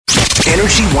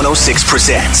Energy 106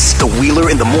 presents the Wheeler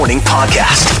in the Morning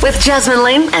podcast with Jasmine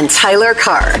Lane and Tyler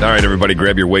Carr. All right, everybody,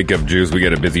 grab your wake-up juice. We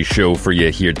got a busy show for you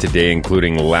here today,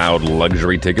 including Loud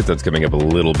luxury tickets. That's coming up a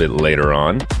little bit later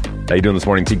on. How you doing this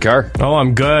morning, T. Carr? Oh,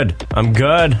 I'm good. I'm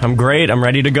great. I'm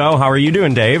ready to go. How are you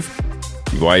doing, Dave?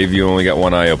 Why have you only got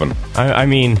one eye open? I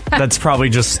mean, that's probably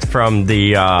just from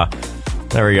the...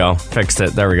 there we go. Fixed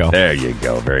it. There we go. There you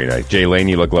go. Very nice. Jay Lane,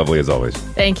 you look lovely as always.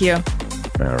 Thank you.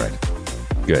 All right.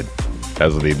 Good.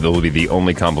 Those will be the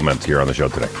only compliments here on the show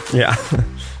today. Yeah.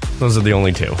 Those are the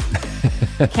only two.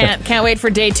 Can't wait for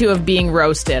day 2 of being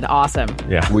roasted. Awesome.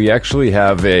 Yeah. We actually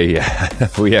have a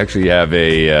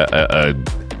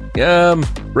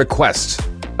request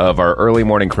of our early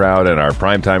morning crowd and our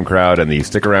primetime crowd and the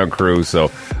stick around crew. So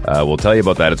we'll tell you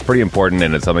about that. It's pretty important,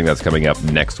 and it's something that's coming up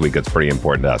next week that's pretty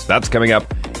important to us. That's coming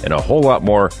up and a whole lot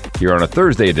more here on a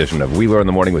Thursday edition of Wheeler in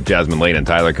the Morning with Jasmine Lane and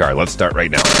Tyler Carr. Let's start right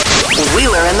now.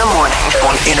 Wheeler in the Morning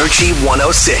on Energy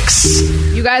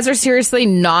 106. You guys are seriously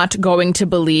not going to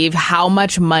believe how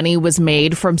much money was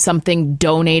made from something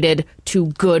donated to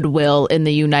Goodwill in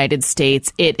the United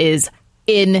States. It is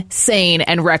insane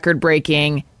and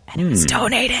record-breaking, and it was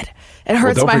donated. It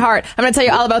hurts my heart. I'm going to tell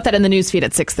you all about that in the newsfeed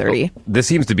at 6:30. This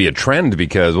seems to be a trend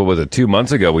because, 2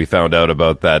 months ago, we found out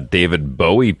about that David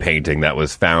Bowie painting that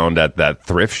was found at that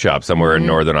thrift shop somewhere in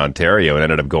Northern Ontario and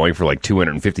ended up going for like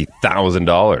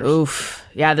 $250,000. Oof.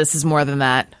 Yeah, this is more than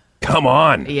that. Come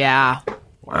on. Yeah.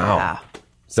 Wow. Yeah.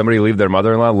 Somebody leave their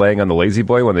mother-in-law laying on the lazy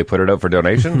boy when they put it out for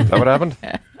donation? Is that what happened?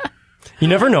 You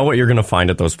never know what you're going to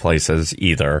find at those places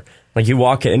either. Like, you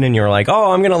walk in and you're like,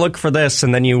 oh, I'm going to look for this.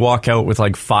 And then you walk out with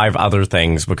like 5 other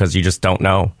things because you just don't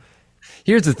know.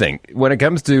 Here's the thing. When it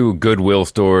comes to Goodwill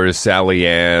stores, Sally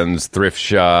Ann's, thrift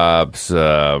shops,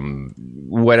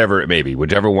 whatever it may be,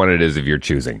 whichever one it is if you're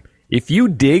choosing, if you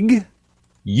dig,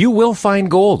 you will find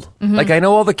gold. Like, I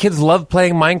know all the kids love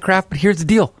playing Minecraft, but here's the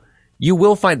deal. You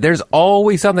will find, there's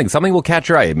always something. Something will catch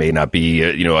your eye. It may not be,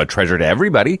 a treasure to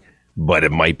everybody, but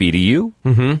it might be to you.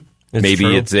 Mm-hmm.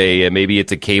 Maybe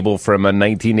it's a cable from a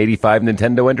 1985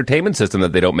 Nintendo Entertainment System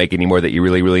that they don't make anymore that you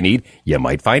really, really need. You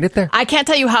might find it there. I can't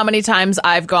tell you how many times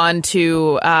I've gone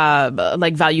to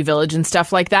like Value Village and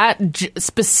stuff like that,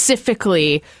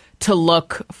 specifically to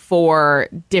look for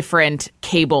different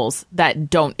cables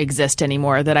that don't exist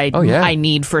anymore that I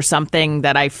need for something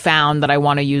that I found that I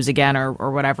want to use again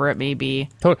or whatever it may be.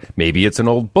 Maybe it's an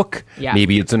old book. Yeah.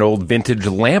 Maybe it's an old vintage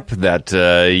lamp that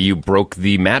you broke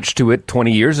the match to it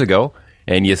 20 years ago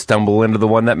and you stumble into the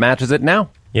one that matches it now.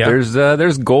 Yeah.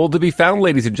 There's gold to be found,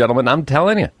 ladies and gentlemen. I'm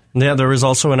telling you. Yeah, there was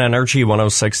also an Energy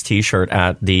 106 t-shirt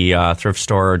at the thrift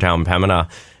store down Pembina.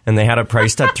 And they had it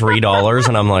priced at $3,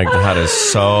 and I'm like, that is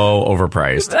so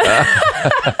overpriced.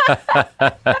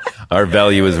 Our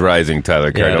value is rising,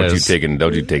 Tyler Carr. Yeah, Don't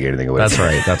you take anything away.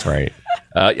 That's right.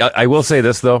 I will say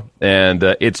this though, and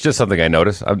it's just something I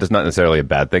noticed. It's not necessarily a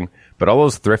bad thing, but all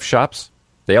those thrift shops,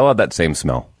 they all have that same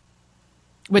smell.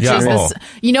 Which is this,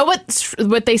 you know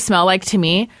what they smell like to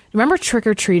me? Remember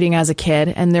trick-or-treating as a kid?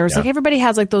 And there was like, everybody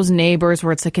has like those neighbors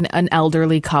where it's like an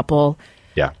elderly couple.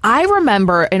 Yeah. I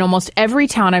remember in almost every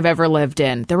town I've ever lived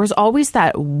in, there was always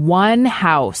that one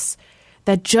house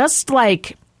that just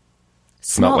like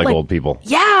smelled like old people.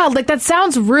 Yeah, like that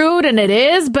sounds rude, and it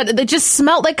is, but it just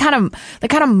smelled like kind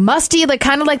of musty, like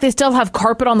kind of like they still have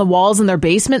carpet on the walls in their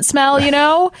basement smell, you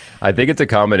know? I think it's a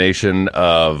combination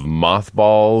of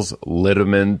mothballs,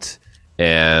 liniment,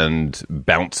 and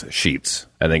bounce sheets.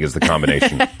 I think is the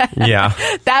combination. Yeah.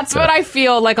 That's what I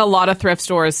feel like a lot of thrift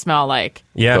stores smell like.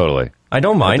 Yeah. Totally. I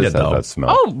don't mind it, though. That smell.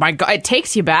 Oh, my God. It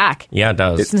takes you back. Yeah, it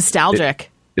does. It's nostalgic.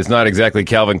 It's not exactly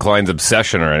Calvin Klein's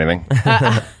obsession or anything.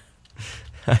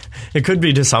 It could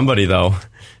be to somebody, though.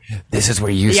 This is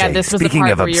where you say, this was the speaking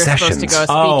part of where you're supposed to go,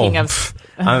 speaking of...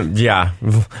 Yeah,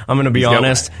 I'm going to be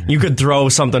honest. You could throw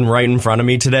something right in front of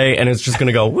me today, and it's just going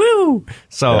to go, woo!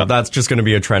 So that's just going to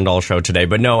be a trend all show today.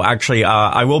 But no, actually,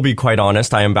 I will be quite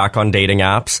honest. I am back on dating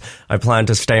apps. I plan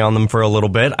to stay on them for a little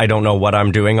bit. I don't know what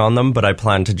I'm doing on them, but I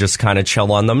plan to just kind of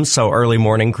chill on them. So early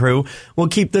morning crew, we'll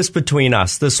keep this between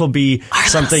us. This will be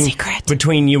something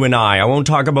between you and I. I won't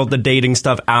talk about the dating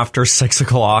stuff after 6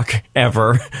 o'clock,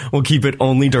 ever. We'll keep it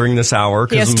only during this hour.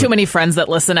 He has too many friends that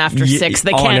listen after 6.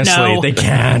 They can't know. Honestly, they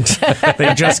can't.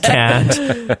 They just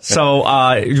can't. So,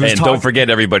 don't forget,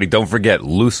 everybody, don't forget,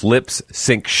 loose lips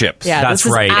sink ships. Yeah, that's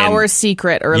this is right. our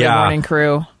secret early morning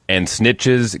crew. And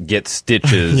snitches get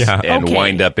stitches and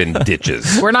wind up in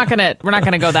ditches. We're not gonna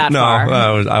go that far.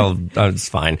 No, it's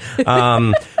fine.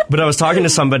 But I was talking to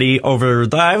somebody over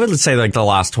I would say like the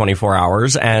last 24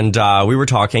 hours, and we were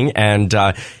talking, and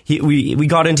we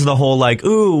got into the whole like,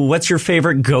 ooh, what's your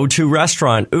favorite go-to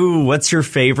restaurant? Ooh, what's your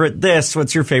favorite this?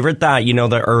 What's your favorite that? You know,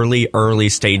 the early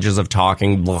stages of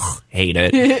talking. Ugh, hate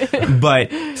it.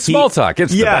 But small talk,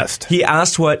 it's the best. He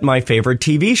asked what my favorite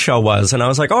TV show was, and I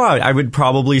was like, oh, I would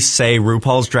probably say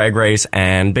RuPaul's Drag Race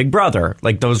and Big Brother.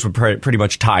 Like, those were pretty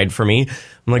much tied for me.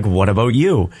 I'm like, what about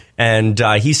you? And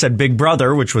he said Big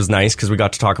Brother, which was nice because we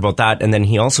got to talk about that. And then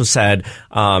he also said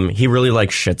he really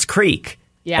likes Schitt's Creek.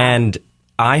 Yeah. And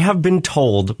I have been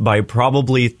told by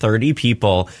probably 30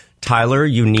 people, Tyler,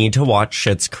 you need to watch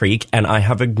Schitt's Creek. And I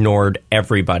have ignored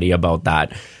everybody about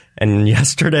that. And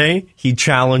yesterday, he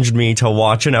challenged me to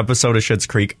watch an episode of Schitt's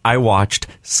Creek. I watched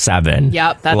 7.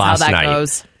 Yep, that's last how that night.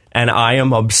 goes. And I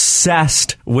am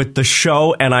obsessed with the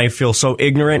show, and I feel so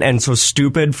ignorant and so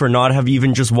stupid for not have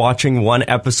even just watching one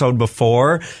episode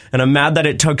before. And I'm mad that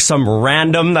it took some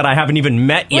random that I haven't even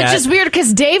met yet. Which is weird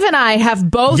because Dave and I have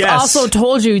both also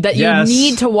told you that you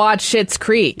need to watch Schitt's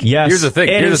Creek. Yes. Here's the thing.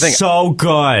 It is so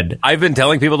good. I've been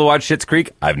telling people to watch Schitt's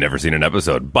Creek. I've never seen an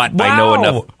episode, but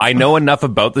Wow. I know enough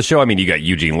about the show. I mean, you got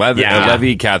Eugene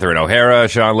Levy, Catherine O'Hara,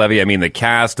 Sean Levy. I mean, the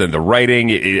cast and the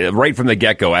writing, right from the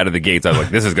get-go, out of the gates, I was like,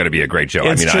 this is going to be a great show.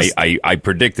 I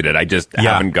predicted it. I just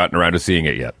haven't gotten around to seeing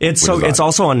it yet. It's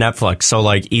also on Netflix, so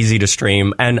like easy to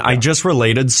stream. And I just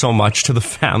related so much to the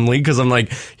family because I'm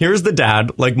like, here's the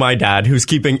dad, like my dad, who's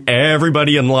keeping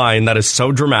everybody in line. That is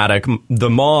so dramatic.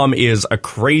 The mom is a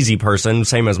crazy person,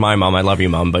 same as my mom. I love you,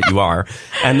 Mom, but you are.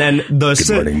 And then Good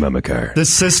morning, Mama Car. The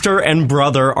sister and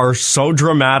brother are so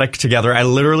dramatic together. I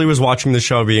literally was watching the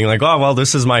show being like, oh, well,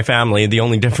 this is my family. The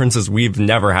only difference is we've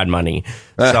never had money.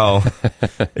 So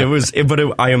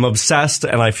I am obsessed,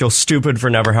 and I feel stupid for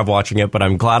never have watching it, but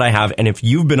I'm glad I have. And if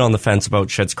you've been on the fence about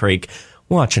Schitt's Creek,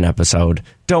 watch an episode.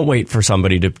 Don't wait for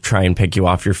somebody to try and pick you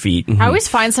off your feet. I always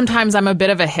find sometimes I'm a bit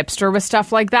of a hipster with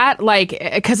stuff like that, like,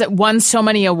 because it won so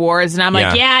many awards, and I'm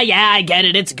like, yeah, I get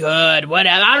it, it's good,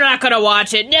 whatever. I'm not going to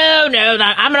watch it. No,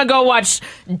 I'm going to go watch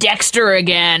Dexter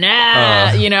again,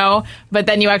 you know? But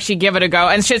then you actually give it a go.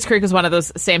 And Schitt's Creek was one of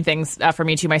those same things for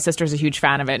me, too. My sister's a huge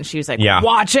fan of it, and she was like,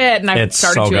 watch it. And I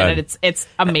started to, and it's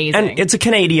amazing. And it's a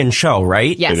Canadian show,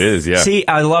 right? Yes. It is, yeah. See,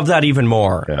 I love that even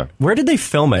more. Yeah. Where did they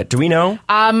film it? Do we know?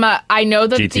 I know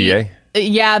that GTA?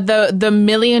 the $1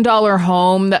 million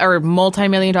home or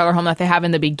multi-million-dollar home that they have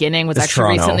in the beginning was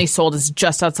actually recently sold. Is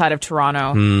just outside of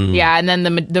Toronto. Yeah, and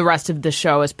then the rest of the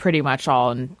show is pretty much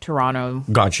all in Toronto.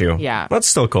 Got you. Yeah. That's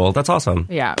still cool. That's awesome.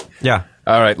 Yeah. Yeah.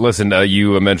 All right, listen,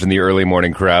 you mentioned the early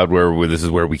morning crowd where this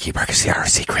is where we keep our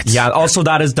secrets. Yeah, also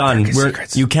that is done.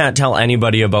 You can't tell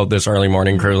anybody about this early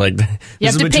morning crew. Like, you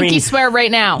have to pinky swear right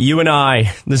now. You and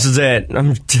I. This is it.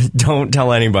 Don't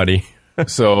tell anybody.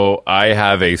 So I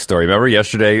have a story. Remember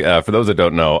yesterday, for those that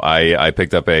don't know, I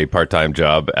picked up a part-time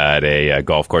job at a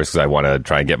golf course because I want to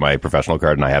try and get my professional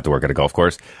card, and I have to work at a golf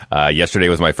course. Yesterday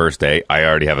was my first day. I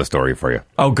already have a story for you.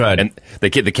 Oh, good. And the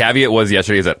caveat was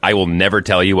yesterday is that I will never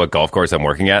tell you what golf course I'm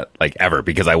working at, like ever,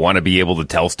 because I want to be able to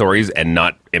tell stories and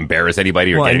not embarrass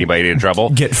anybody or get anybody in trouble.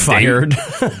 Get fired.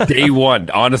 Day one,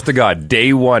 honest to God,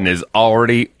 day one is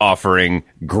already offering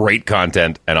great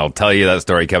content, and I'll tell you that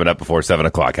story coming up before 7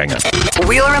 o'clock. Hang on.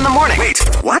 Wheeler in the morning. Wait,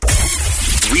 what?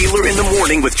 Wheeler in the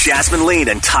morning with Jasmine Lane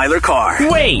and Tyler Carr.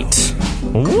 Wait.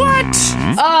 What?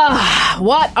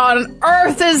 What on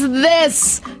earth is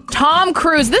this? Tom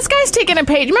Cruise. This guy's taking a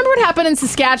page. Remember what happened in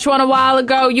Saskatchewan a while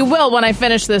ago? You will when I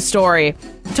finish this story.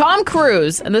 Tom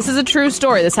Cruise, and this is a true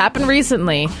story, this happened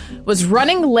recently, was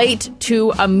running late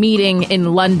to a meeting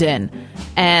in London.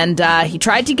 And he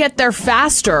tried to get there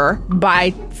faster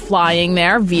by flying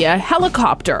there via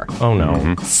helicopter. Oh,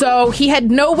 no. So he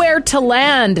had nowhere to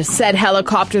land said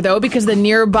helicopter, though, because the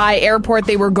nearby airport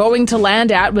they were going to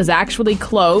land at was actually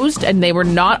closed, and they were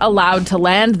not allowed to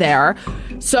land there.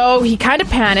 So he kind of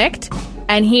panicked.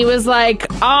 And he was like,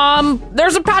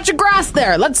 there's a patch of grass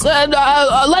there. Let's land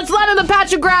in the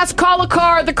patch of grass, call a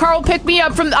car. The car will pick me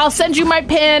up I'll send you my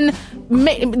PIN.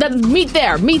 Meet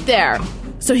there.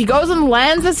 So he goes and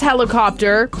lands this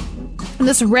helicopter in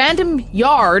this random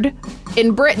yard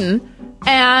in Britain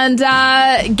and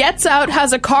gets out,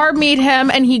 has a car meet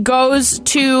him, and he goes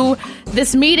to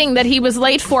this meeting that he was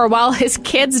late for while his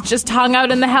kids just hung out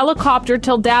in the helicopter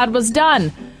till Dad was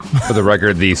done. For the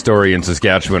record, the story in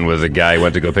Saskatchewan was a guy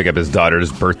went to go pick up his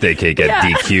daughter's birthday cake at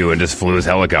DQ and just flew his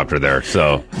helicopter there.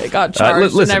 So they got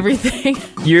charged and everything.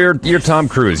 You're Tom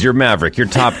Cruise. You're Maverick. You're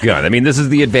Top Gun. I mean, this is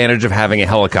the advantage of having a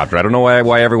helicopter. I don't know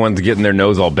why everyone's getting their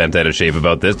nose all bent out of shape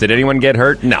about this. Did anyone get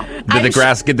hurt? No. Did the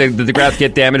grass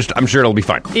get damaged? I'm sure it'll be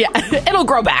fine. Yeah, it'll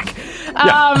grow back.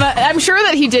 I'm sure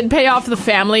that he did pay off the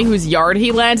family whose yard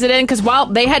he landed in, because while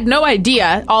they had no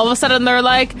idea, all of a sudden they're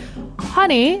like,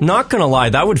 honey. Not gonna lie,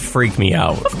 that would freak me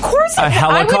out. Of course, a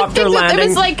helicopter landing. It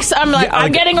was like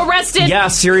I'm getting arrested. Yeah,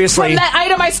 seriously. From that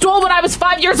item I stole when I was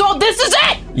 5 years old. This is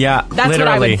it. Yeah, that's literally. what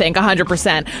I would think,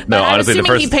 100%. But No, I'm honestly,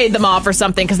 assuming he paid them off or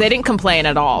something because they didn't complain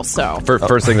at all. So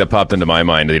first thing that popped into my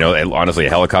mind, honestly, a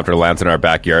helicopter lands in our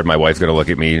backyard. My wife's going to look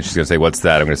at me and she's going to say, "What's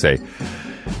that?" I'm going to say,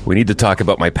 "We need to talk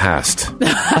about my past."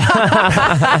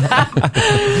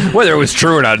 Whether it was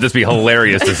true or not, it'd just be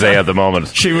hilarious to say at the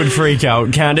moment. She would freak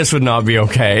out. Candace would not be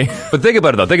okay. But think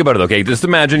about it, though. Okay, just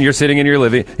imagine you're sitting in your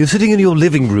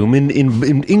living room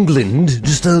in England,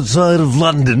 just outside of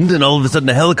London, and all of a sudden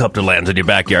a helicopter lands in your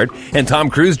backyard, and Tom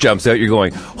Cruise jumps out. You're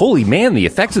going, "Holy man, the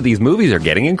effects of these movies are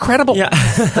getting incredible." Yeah.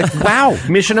 Like, wow,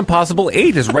 Mission Impossible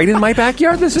 8 is right in my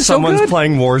backyard. This is Someone's so good.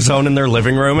 playing Warzone in their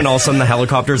living room, and all of a sudden the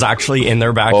helicopter's actually in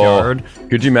their backyard. Oh,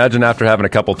 could you imagine after having a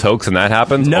couple tokes and that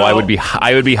happens? No. Oh, I would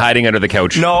be hiding under the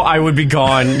couch. No, I would be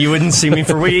gone. You wouldn't see me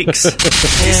for weeks.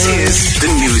 This is the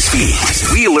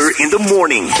Newsfeed. Wheeler in the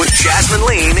Morning with Jasmine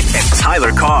Lane and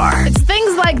Tyler Carr. it's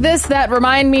things like this that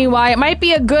remind me why it might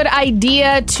be a good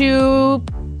idea to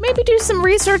maybe do some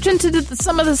research into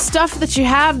some of the stuff that you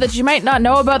have that you might not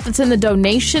know about that's in the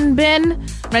donation bin. I'm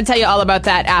going to tell you all about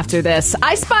that after this.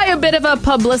 I spy a bit of a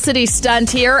publicity stunt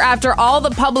here. After all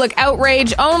the public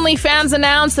outrage, OnlyFans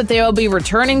announced that they will be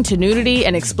returning to nudity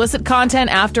and explicit content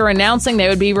after announcing they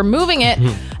would be removing it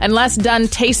unless done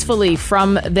tastefully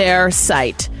from their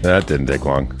site. That didn't take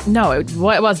long. No,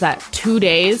 what was that? 2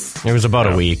 days? It was about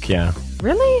a week, yeah.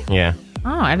 Really? Yeah.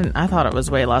 Oh, I thought it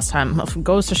was way less time.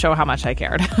 Goes to show how much I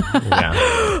cared.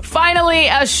 Yeah. Finally,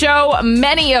 a show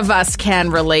many of us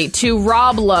can relate to.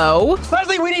 Rob Lowe.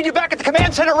 Leslie, we need you back at the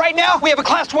command center right now. We have a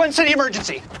Class 1 city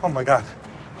emergency. Oh, my God.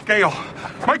 Gail,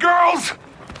 my girls!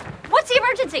 What's the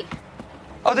emergency?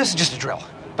 Oh, this is just a drill.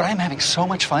 But I'm having so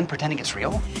much fun pretending it's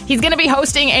real. He's going to be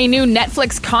hosting a new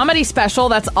Netflix comedy special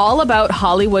that's all about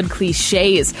Hollywood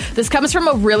cliches. This comes from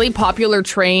a really popular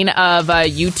train of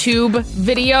YouTube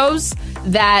videos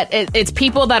that it's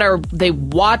people that they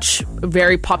watch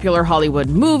very popular Hollywood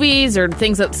movies or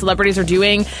things that celebrities are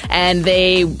doing, and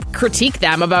they critique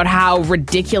them about how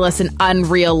ridiculous and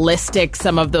unrealistic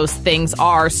some of those things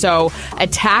are. So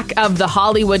Attack of the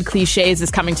Hollywood Cliches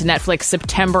is coming to Netflix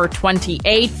September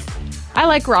 28th. I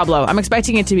like Rob Lowe. I'm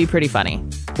expecting it to be pretty funny.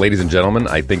 Ladies and gentlemen,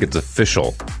 I think it's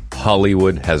official.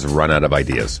 Hollywood has run out of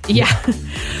ideas. Yeah.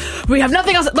 We have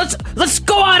nothing else. Let's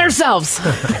go on ourselves.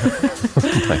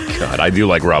 Oh my God, I do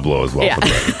like Rob Lowe as well. Yeah.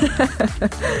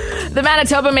 The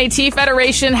Manitoba Métis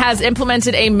Federation has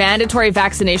implemented a mandatory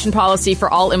vaccination policy for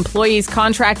all employees,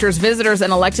 contractors, visitors,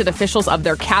 and elected officials of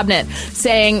their cabinet,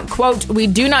 saying, quote, "We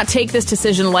do not take this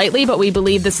decision lightly, but we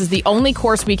believe this is the only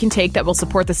course we can take that will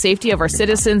support the safety of our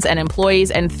citizens and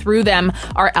employees, and through them,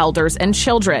 our elders and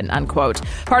children," unquote.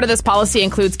 Part of this policy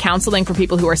includes counseling for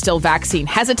people who are still vaccine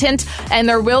hesitant, and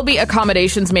there will be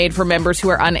accommodations made for members who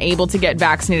are unable to get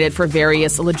vaccinated for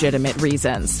various legitimate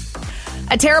reasons.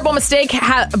 A terrible mistake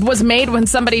was made when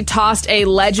somebody tossed a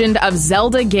Legend of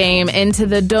Zelda game into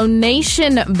the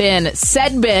donation bin.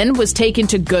 Said bin was taken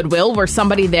to Goodwill, where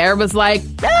somebody there was like,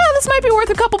 this might be worth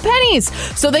a couple pennies.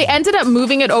 So they ended up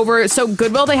moving it over. So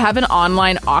Goodwill, they have an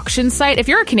online auction site. If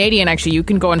you're a Canadian, actually, you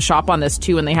can go and shop on this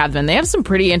too, and they have them. They have some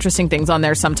pretty interesting things on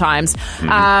there sometimes.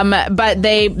 But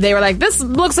they were like, this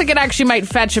looks like it actually might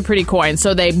fetch a pretty coin.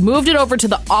 So they moved it over to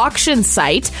the auction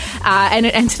site, and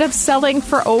it ended up selling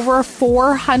for over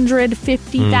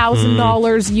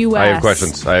 $450,000 US.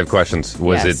 I have questions.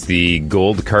 Was Yes. it the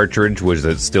gold cartridge? Was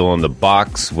it still in the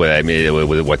box?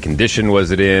 What condition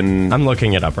was it in? I'm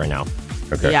looking it up right now.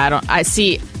 Okay. Yeah,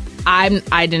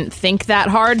 I didn't think that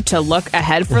hard to look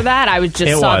ahead for that. I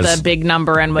saw the big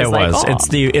number and was like, oh.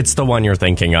 It's the one you're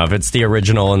thinking of. It's the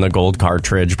original in the gold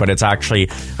cartridge, but it's actually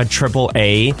a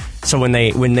AAA. So when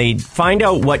they find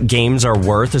out what games are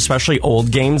worth, especially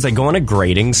old games, they go on a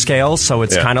grading scale. So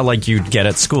it's kind of like you'd get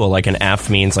at school. Like an F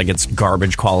means like it's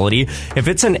garbage quality. If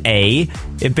it's an A,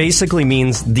 it basically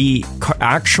means the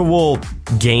actual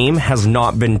game has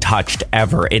not been touched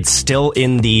ever. It's still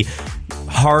in the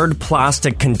hard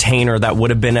plastic container that would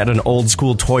have been at an old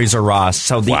school Toys R Us.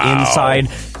 So the inside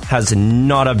has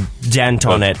not a dent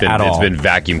on it at all. It's been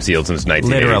vacuum sealed since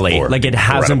 1984. Literally. Like it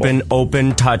hasn't been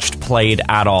open, touched, played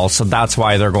at all. So that's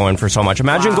why they're going for so much.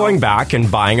 Imagine going back and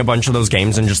buying a bunch of those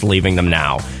games and just leaving them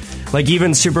now. Like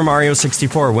even Super Mario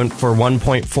 64 went for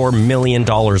 $1.4 million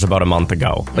about a month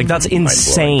ago. Like that's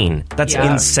insane. That's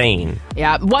insane.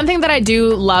 Yeah. One thing that I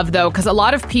do love, though, because a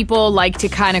lot of people like to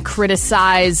kind of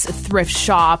criticize thrift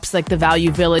shops like the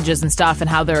Value Villages and stuff and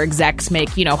how their execs make,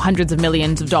 hundreds of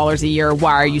millions of dollars a year.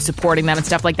 Why are you supporting them and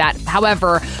stuff like that?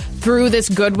 However, through this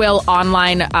Goodwill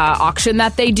online auction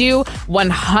that they do,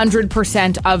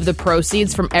 100% of the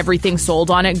proceeds from everything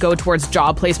sold on it go towards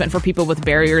job placement for people with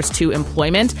barriers to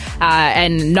employment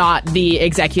and not the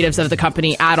executives of the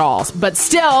company at all. But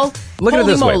still, look at it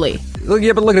this moly. way.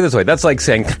 Yeah, but look at it this way. That's like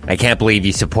saying, I can't believe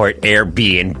you support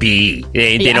Airbnb.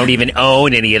 They don't even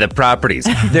own any of the properties.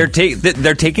 They're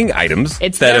taking items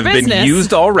that have been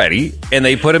used already, and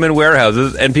they put them in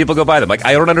warehouses, and people go buy them. Like,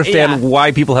 I don't understand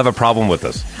why people have a problem with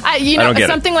this. I don't get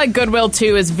something like Goodwill,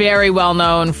 too, is very well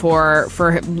known for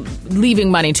leaving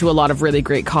money to a lot of really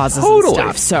great causes and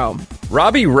stuff. So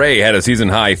Robbie Ray had a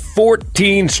season-high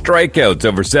 14 strikeouts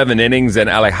over 7 innings, and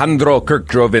Alejandro Kirk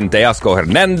drove in Teoscar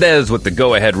Hernandez with the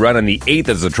go-ahead run in the 8th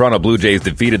as the Toronto Blue Jays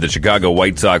defeated the Chicago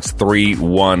White Sox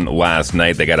 3-1 last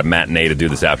night. They got a matinee to do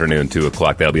this afternoon, 2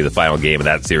 o'clock. That'll be the final game of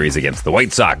that series against the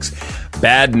White Sox.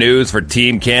 Bad news for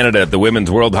Team Canada at the Women's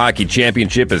World Hockey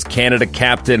Championship as Canada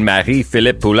captain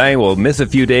Marie-Philippe Poulin will miss a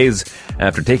few days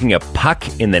after taking a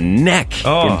puck in the neck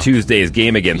in Tuesday's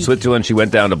game against Switzerland. She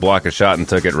went down to block a shot and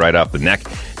took it right off the neck.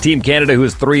 Team Canada, who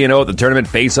is 3-0 at the tournament,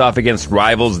 face off against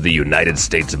rivals the United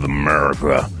States of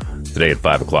America. Today at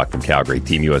 5 o'clock from Calgary,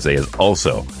 Team USA is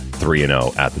also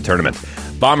 3-0 at the tournament.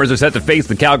 Bombers are set to face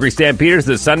the Calgary Stampeders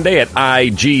this Sunday at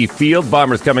IG Field.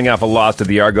 Bombers, coming off a loss to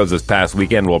the Argos this past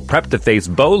weekend, will prep to face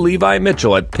Bo Levi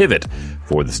Mitchell at pivot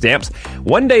for the Stamps.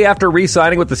 One day after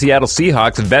re-signing with the Seattle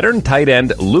Seahawks, veteran tight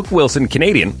end Luke Wilson,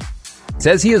 Canadian,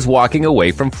 says he is walking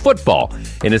away from football.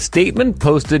 In a statement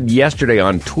posted yesterday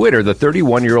on Twitter, the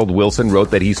 31-year-old Wilson wrote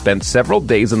that he spent several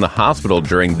days in the hospital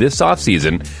during this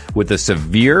offseason with a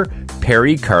severe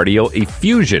pericardial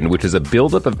effusion, which is a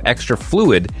buildup of extra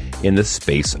fluid in the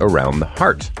space around the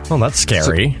heart. Oh, that's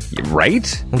scary. So,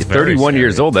 right? You're 31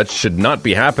 years old. That should not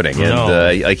be happening. No.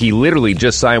 And he literally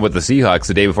just signed with the Seahawks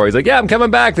the day before. He's like, yeah, I'm coming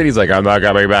back. Then he's like, I'm not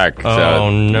coming back. Oh,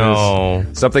 no.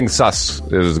 Something sus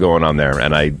is going on there.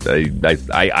 And I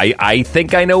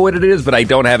think I know what it is, but I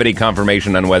don't have any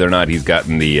confirmation on whether or not he's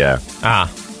gotten the...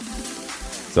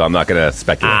 So I'm not going to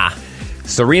speculate.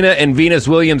 Serena and Venus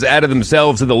Williams added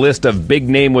themselves to the list of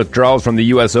big-name withdrawals from the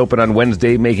U.S. Open on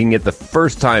Wednesday, making it the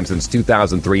first time since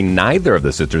 2003 neither of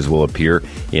the sisters will appear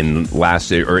in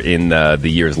the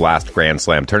year's last Grand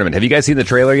Slam tournament. Have you guys seen the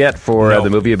trailer yet for the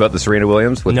movie about the Serena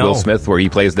Williams with Will Smith, where he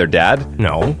plays their dad?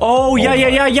 No. Oh,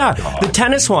 yeah. The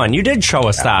tennis one. You did show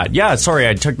us that. Yeah, sorry,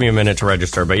 it took me a minute to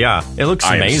register, but yeah, it looks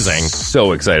amazing. I'm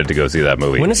so excited to go see that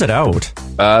movie. When is it out?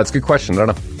 It's a good question. I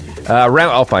don't know.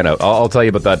 I'll find out. I'll tell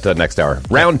you about that next hour.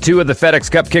 Round 2 of the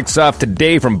FedEx Cup kicks off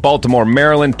today from Baltimore,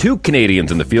 Maryland. 2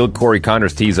 Canadians in the field. Corey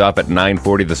Connors tees off at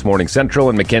 9:40 this morning Central,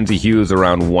 and Mackenzie Hughes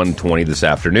around 1:20 this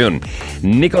afternoon.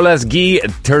 Nicolas Guy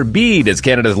Turbide is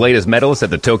Canada's latest medalist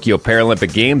at the Tokyo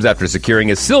Paralympic Games after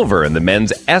securing a silver in the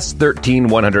men's S13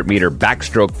 100-meter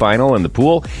backstroke final in the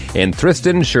pool. And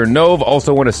Tristan Chernov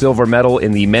also won a silver medal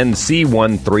in the men's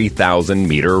C1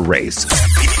 3,000-meter race.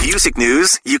 Music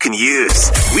news you can use.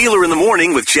 Wheeler in the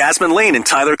Morning with Jasmine Lane and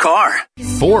Tyler Carr.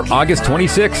 For August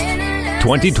 26th,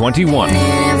 2021.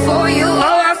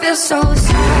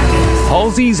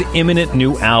 Halsey's imminent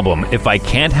new album, If I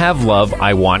Can't Have Love,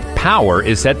 I Want Power,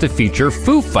 is set to feature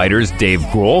Foo Fighters' Dave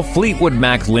Grohl, Fleetwood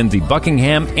Mac's Lindsey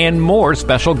Buckingham, and more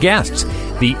special guests.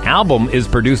 The album is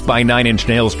produced by Nine Inch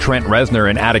Nails' Trent Reznor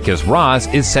and Atticus Ross,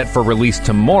 is set for release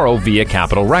tomorrow via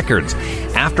Capitol Records.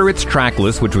 After its track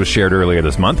list, which was shared earlier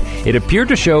this month, it appeared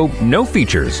to show no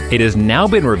features. It has now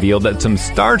been revealed that some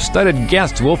star-studded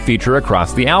guests will feature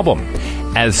across the album.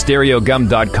 As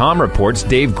StereoGum.com reports,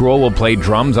 Dave Grohl will play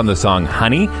drums on the song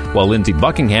Honey, while Lindsey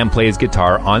Buckingham plays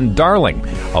guitar on Darling.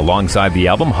 Alongside the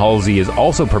album, Halsey is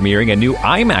also premiering a new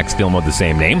IMAX film of the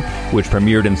same name, which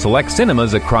premiered in select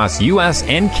cinemas across U.S.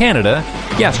 and Canada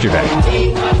yesterday.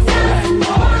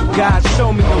 God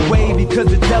show me the way because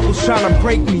the devil's trying to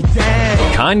break me down.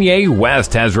 Kanye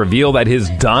West has revealed that his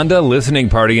Donda listening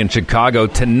party in Chicago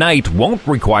tonight won't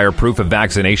require proof of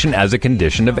vaccination as a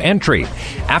condition of entry.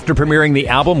 After premiering the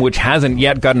album, which hasn't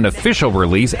yet got an official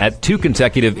release, at 2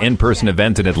 consecutive in-person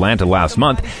events in Atlanta last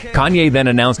month, Kanye then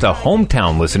announced a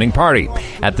hometown listening party.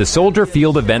 At the Soldier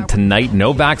Field event tonight,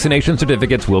 no vaccination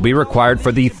certificates will be required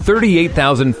for the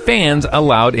 38,000 fans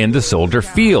allowed into Soldier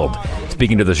Field.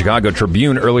 Speaking to the Chicago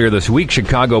Tribune earlier this week,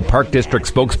 Chicago Park District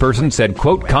spokesperson said,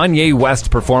 quote, Kanye West's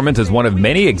performance is one of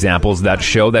many examples that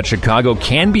show that Chicago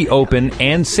can be open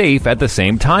and safe at the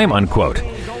same time, unquote.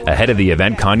 Ahead of the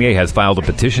event, Kanye has filed a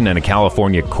petition in a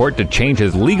California court to change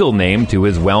his legal name to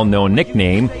his well-known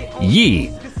nickname,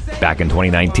 Ye. Back in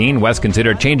 2019, West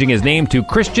considered changing his name to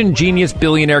Christian genius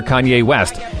billionaire Kanye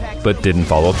West, but didn't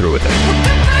follow through with it.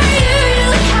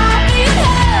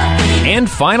 And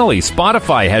finally,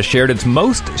 Spotify has shared its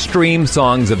most streamed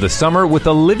songs of the summer, with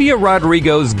Olivia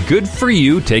Rodrigo's Good For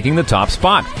You taking the top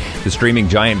spot. The streaming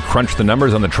giant crunched the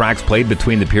numbers on the tracks played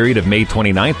between the period of May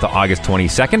 29th to August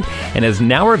 22nd and has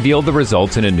now revealed the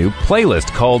results in a new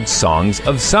playlist called Songs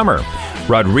of Summer.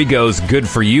 Rodrigo's Good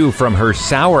For You from her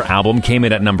Sour album came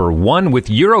in at number 1, with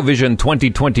Eurovision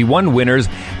 2021 winners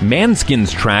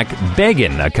Manskin's track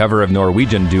Beggin', a cover of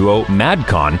Norwegian duo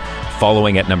Madcon,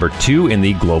 following at number 2 in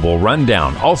the global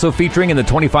rundown. Also featuring in the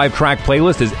 25-track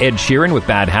playlist is Ed Sheeran with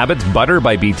Bad Habits, Butter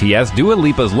by BTS, Dua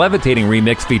Lipa's Levitating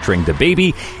remix featuring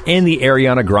DaBaby, and the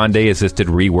Ariana Grande-assisted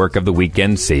rework of The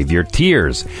Weeknd's Save Your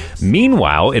Tears.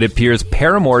 Meanwhile, it appears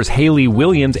Paramore's Hayley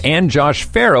Williams and Josh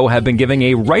Farro have been giving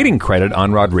a writing credit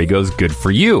on Rodrigo's Good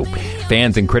For You.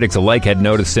 Fans and critics alike had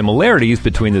noticed similarities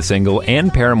between the single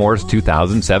and Paramore's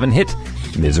 2007 hit,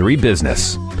 Misery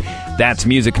Business. That's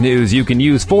music news you can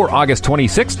use for August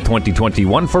 26,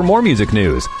 2021. For more music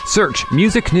news, search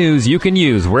Music News You Can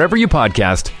Use wherever you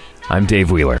podcast. I'm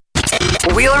Dave Wheeler.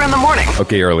 Wheeler in the morning.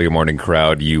 Okay, early morning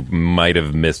crowd, you might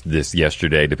have missed this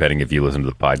yesterday, depending if you listened to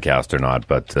the podcast or not,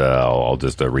 but I'll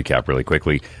just recap really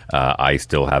quickly. I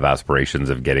still have aspirations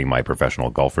of getting my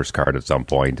professional golfer's card at some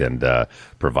point and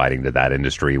providing to that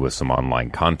industry with some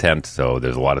online content. So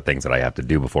there's a lot of things that I have to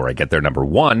do before I get there. Number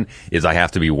one is I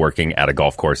have to be working at a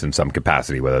golf course in some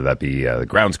capacity, whether that be the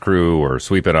grounds crew or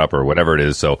sweeping up or whatever it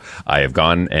is. So I have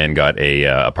gone and got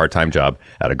a part-time job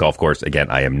at a golf course. Again,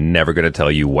 I am never going to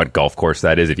tell you what golf course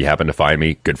that is. If you happen to find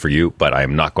me, good for you, but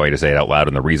I'm not going to say it out loud.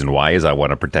 And the reason why is I want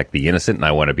to protect the innocent and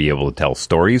I want to be able to tell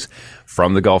stories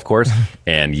from the golf course.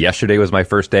 And yesterday was my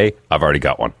first day. I've already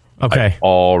got one. Okay. I've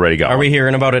already got one. Are we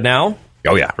hearing about it now?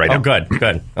 Oh, yeah, right now. Oh, good.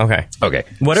 Okay. Okay.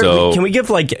 Can we give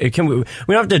we don't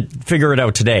have to figure it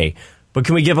out today, but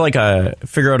can we give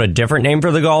figure out a different name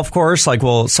for the golf course? Like,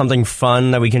 something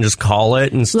fun that we can just call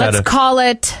it instead of... Let's call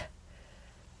it...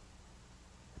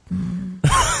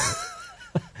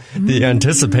 The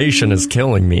anticipation is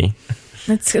killing me.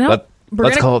 Let's call it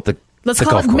the Let's the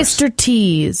call golf it course. Mr.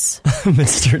 T's.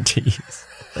 Mr. T's.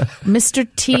 Mr.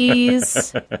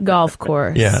 T's Golf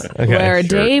Course. Yeah, okay, where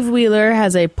sure. Dave Wheeler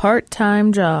has a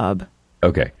part-time job.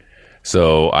 Okay.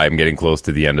 So I'm getting close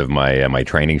to the end of my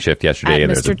training shift yesterday. At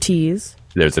And Mr. T's.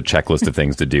 There's a checklist of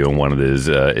things to do, and one of these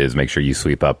is make sure you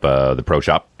sweep up the pro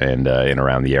shop and in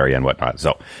around the area and whatnot.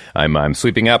 So I'm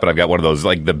sweeping up, and I've got one of those,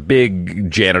 like the big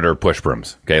janitor push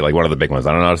brooms, okay, like one of the big ones.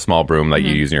 I don't know, a small broom that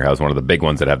you use in your house, one of the big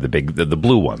ones that have the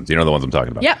blue ones. You know the ones I'm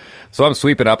talking about. Yeah. So I'm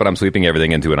sweeping up, and I'm sweeping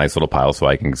everything into a nice little pile so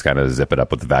I can just kind of zip it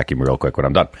up with the vacuum real quick when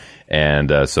I'm done.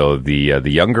 And so the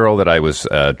young girl that I was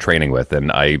training with,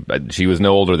 and she was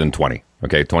no older than 20.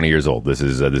 Okay, 20 years old. This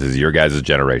is your guys'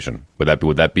 generation. Would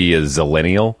that be a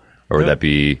zillennial, or would that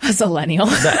be A zillennial.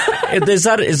 Is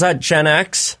that Gen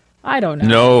X? I don't know.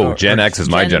 No, Gen X is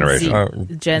my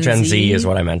generation. Gen Gen Z Z is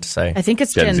what I meant to say. I think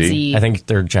it's Gen Gen Z. Z. I think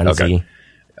they're Gen Z.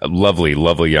 A lovely,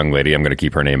 lovely young lady. I'm going to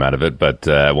keep her name out of it. But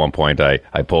at one point, I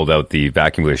pulled out the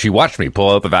vacuum cleaner. She watched me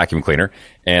pull out the vacuum cleaner,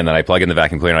 and then I plug in the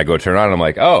vacuum cleaner. And I go turn it on, and I'm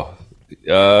like,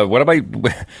 what am I?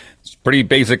 It's pretty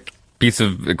basic piece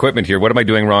of equipment here. What am I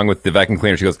doing wrong with the vacuum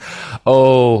cleaner? She goes,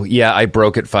 oh, yeah, I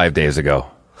broke it 5 days ago.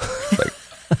 Like,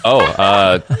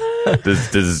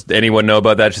 does anyone know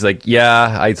about that? She's like,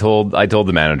 yeah, I told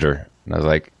the manager. And I was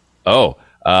like,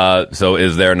 so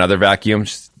is there another vacuum?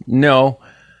 She's, no.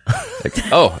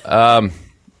 Like,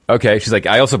 okay. She's like,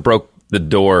 I also broke the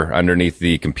door underneath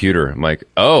the computer. I'm like,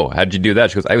 oh, how'd you do that?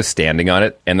 She goes, I was standing on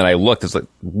it. And then I looked, it's like,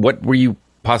 what were you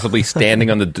possibly standing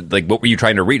on what were you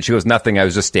trying to reach? She goes, nothing. I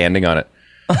was just standing on it.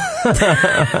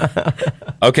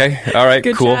 Okay. All right.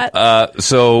 Good cool. chat.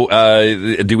 So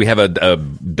do we have a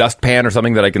dustpan or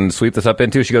something that I can sweep this up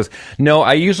into? She goes, no,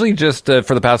 I usually just,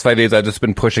 for the past 5 days, I've just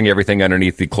been pushing everything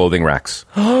underneath the clothing racks.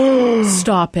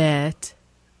 Stop it.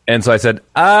 And so I said,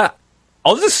 I'll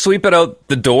just sweep it out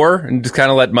the door and just kind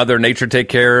of let Mother Nature take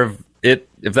care of it,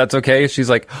 if that's okay.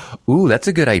 She's like, ooh, that's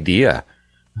a good idea.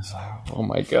 I was like, oh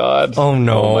my God. Oh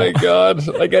no. Oh my God.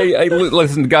 Like I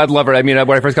listen, God love her. I mean,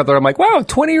 when I first got there, I'm like, wow,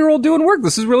 20-year-old doing work.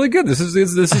 This is really good. This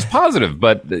is positive.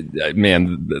 But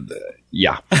man,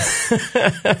 yeah.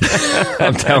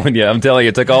 I'm telling you,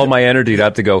 it took all my energy to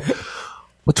have to go,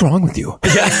 What's wrong with you?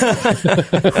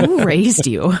 Who raised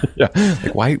you? Yeah.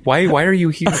 Like, why are you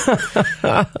here?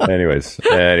 anyways,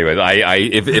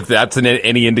 if that's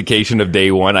any indication of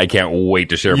day one, I can't wait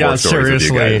to share more stories with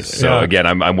you guys. So again,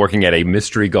 I'm working at a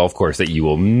mystery golf course that you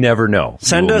will never know.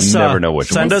 Send us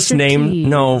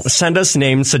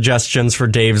name suggestions for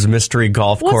Dave's mystery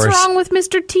golf course. What's wrong with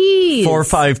Mr. T's?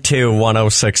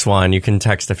 452-1061. You can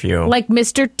text a few. Like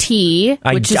Mr. T,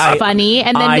 which is funny,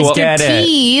 and then Mr.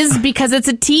 T's because it's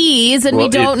a tease and we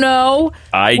don't know.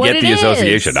 I get the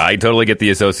association. I totally get the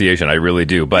association. I really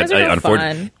do. But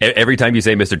unfortunately, every time you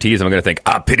say Mr. T's, I'm going to think,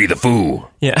 pity the fool.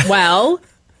 Yeah. Well,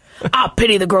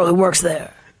 pity the girl who works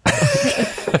there.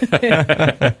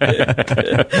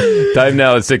 Time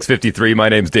now is 6:53. My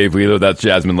name's Dave Wheeler. That's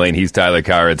Jasmine Lane. He's Tyler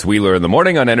Carr. It's Wheeler in the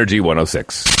Morning on Energy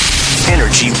 106.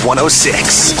 Energy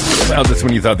 106. Well, just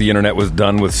when you thought the internet was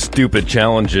done with stupid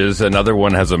challenges, another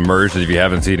one has emerged. If you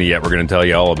haven't seen it yet, we're going to tell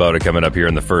you all about it coming up here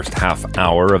in the first half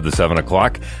hour of the 7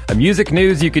 o'clock. A music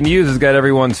news you can use has got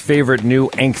everyone's favorite new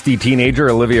angsty teenager,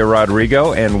 Olivia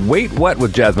Rodrigo. And Wait What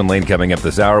with Jasmine Lane coming up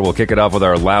this hour. We'll kick it off with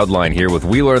our loud line here with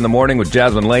Wheeler in the Morning with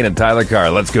Jasmine Lane and Tyler Carr.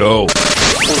 Let's go.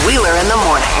 Wheeler in the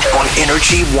Morning on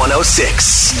Energy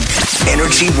 106.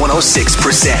 Energy 106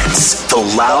 presents The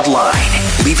Loud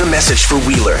Line. Leave a message for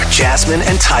Wheeler, Jasmine,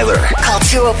 and Tyler. Call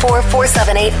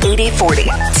 204-478-8040.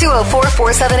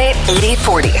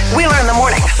 204-478-8040. Wheeler in the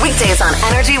Morning. Weekdays on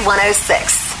Energy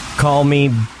 106. Call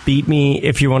me, beat me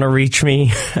if you want to reach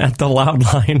me at the loud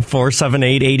line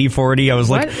 478-8040. I was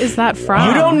like, what is that from?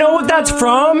 You don't know what that's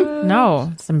from?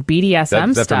 No, some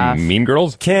BDSM That's stuff. from Mean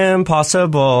Girls? Kim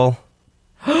Possible.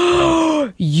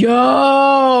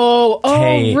 Yo!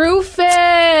 Hey. Oh, Rufus!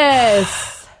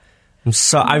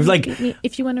 I'm like,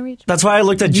 if you want to reach me. That's why I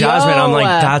looked at Jasmine. I'm like,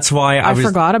 that's why I was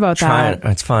forgot about that.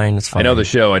 It's fine. I know the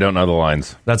show. I don't know the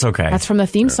lines. That's okay. That's from the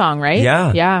theme song, right?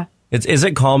 Yeah. Yeah. Is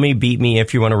it Call Me, Beat Me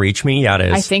if you want to reach me? Yeah, it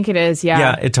is. I think it is, yeah.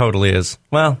 Yeah, it totally is.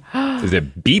 Well. Is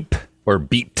it beep or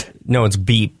beat? No, it's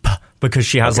beep. Because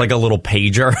she has like a little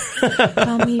pager.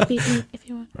 Call me, beat me if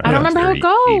you want. I don't remember how it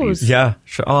goes. 80s. Yeah,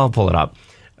 sure. I'll pull it up.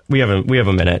 We have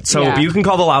a minute. So you can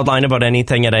call the loud line about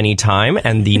anything at any time,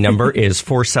 and the number is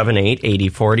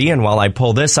 478-8040. And while I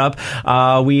pull this up,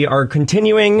 we are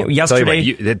continuing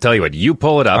yesterday. Tell you what, you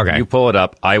pull it up. Okay. You pull it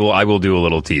up. I will do a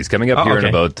little tease. Coming up here in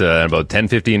about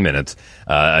 10-15 minutes,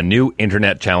 a new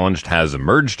internet challenge has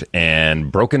emerged, and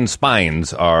broken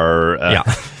spines are a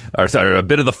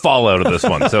bit of the fallout of this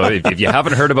one. So if you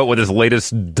haven't heard about what this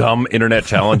latest dumb internet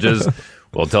challenge is,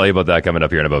 we'll tell you about that coming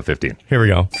up here in about 15. Here we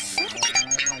go.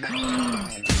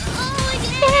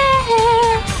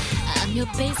 Your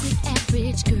basic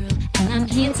average girl, and I'm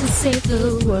here to save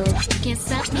the world. You can't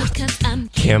stop me 'cause I'm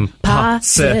Kim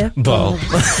Possible.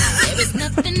 There is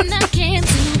nothing I can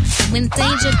do when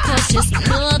danger comes. Just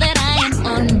know that I am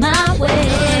on my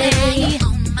way.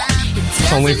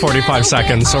 It's only 45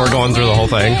 seconds, so we're going through the whole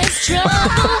thing. If you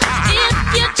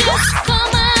just call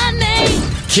my name,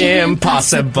 Kim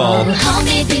Possible. Call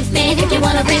me, beat me if you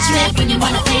wanna reach me. When you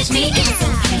wanna reach me,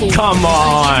 come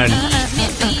on.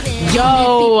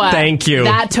 Yo, thank you.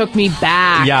 That took me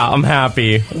back. Yeah, I'm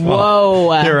happy. Whoa.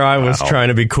 Well, here I was trying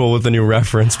to be cool with the new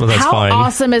reference, but that's fine. How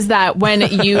awesome is that when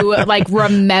you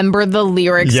remember the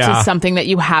lyrics to something that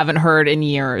you haven't heard in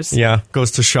years? Yeah,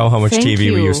 goes to show how much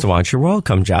TV we used to watch. You're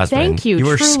welcome, Jasmine. Thank you. You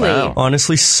were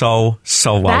honestly so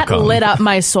welcome. That lit up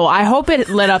my soul. I hope it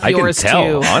lit up yours too. I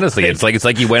can tell. Honestly, it's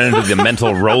like you went into the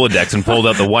mental Rolodex and pulled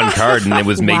out the one card, and it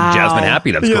was made Jasmine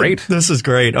happy. That's great. This is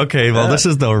great. Okay, well, this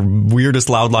is the weirdest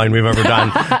loud line we've ever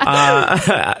done.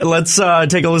 Let's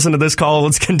take a listen to this call.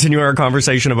 Let's continue our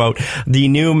conversation about the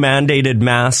new mandated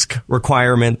mask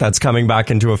requirement that's coming back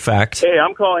into effect. Hey,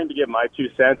 I'm calling to give my 2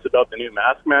 cents about the new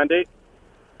mask mandate.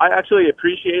 I actually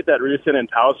appreciate that Russin and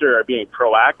Towser are being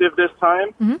proactive this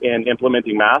time in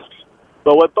implementing masks.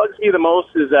 But what bugs me the most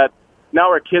is that now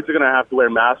our kids are going to have to wear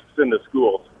masks in the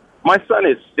schools. My son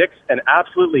is 6 and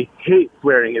absolutely hates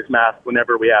wearing his mask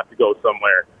whenever we have to go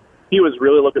somewhere. He was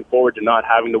really looking forward to not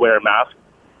having to wear a mask.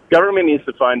 Government needs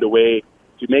to find a way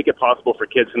to make it possible for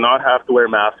kids to not have to wear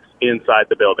masks inside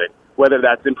the building, whether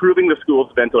that's improving the school's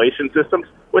ventilation systems,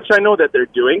 which I know that they're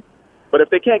doing, but if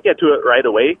they can't get to it right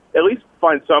away, at least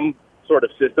find some sort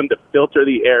of system to filter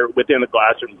the air within the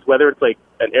classrooms, whether it's like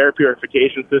an air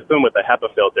purification system with a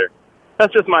HEPA filter.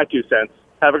 That's just my 2 cents.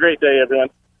 Have a great day, everyone.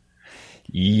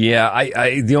 Yeah,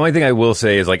 I the only thing I will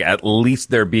say is at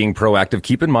least they're being proactive.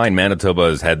 Keep in mind, Manitoba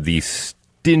has had the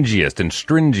stingiest and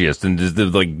stringiest and is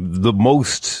the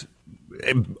most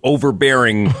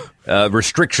overbearing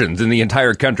restrictions in the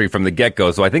entire country from the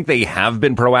get-go. So I think they have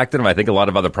been proactive, and I think a lot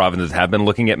of other provinces have been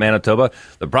looking at Manitoba.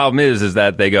 The problem is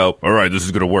that they go, all right, this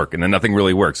is going to work, and then nothing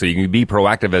really works. So you can be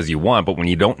proactive as you want, but when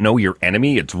you don't know your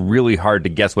enemy, it's really hard to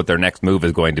guess what their next move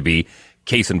is going to be.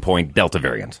 Case in point, Delta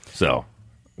variant. So...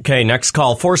 Okay, next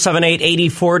call,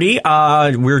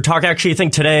 478-8040. We're talking, actually, I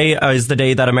think today is the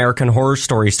day that American Horror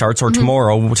Story starts, or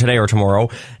today or tomorrow.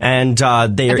 And I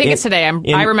think it's today.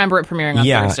 I remember it premiering on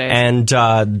Thursday. And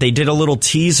they did a little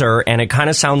teaser, and it kind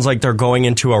of sounds like they're going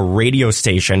into a radio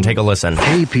station. Take a listen.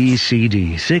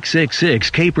 KPCD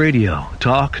 666 Cape Radio.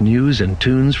 Talk, news, and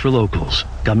tunes for locals.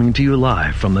 Coming to you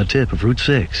live from the tip of Route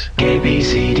 6.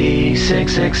 KPCD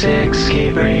 666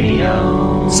 Cape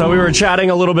Radio. So we were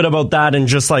chatting a little bit about that and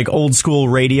just like old school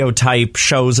radio type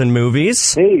shows and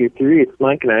movies. Hey, you three, it's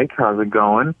Mike and Ike. How's it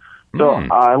going? So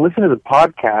I listened to the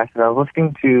podcast, and I was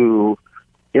listening to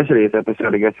yesterday's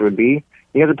episode, I guess it would be.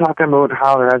 You guys are talking about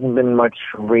how there hasn't been much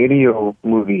radio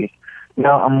movies.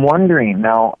 Now, I'm wondering,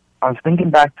 I was thinking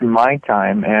back to my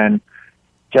time, and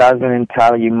Jasmine and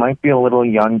Tyler, you might be a little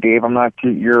young. Dave, I'm not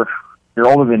too, you're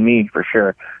older than me for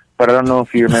sure. But I don't know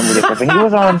if you remember this. I think it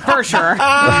was on... For sure.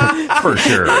 For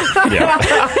sure. Yeah.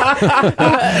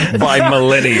 By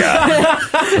millennia.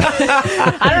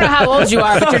 I don't know how old you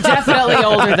are, but you're definitely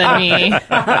older than me.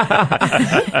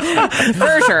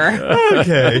 For sure.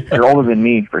 Okay. You're older than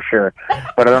me, for sure.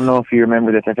 But I don't know if you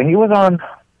remember this. I think it was on...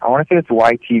 I want to say it's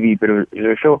YTV, but it was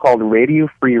a show called Radio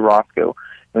Free Roscoe.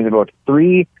 It was about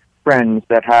 3 friends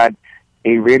that had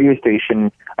a radio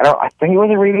station. I think it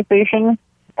was a radio station.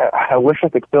 I wish I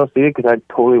could still see it because I'd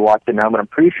totally watch it now, but I'm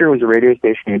pretty sure it was a radio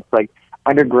station. It's like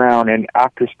underground, and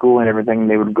after school and everything,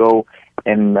 they would go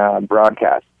and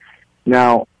broadcast.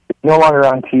 Now, it's no longer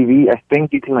on TV. I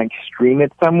think you can like stream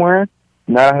it somewhere.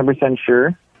 Not 100%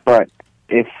 sure, but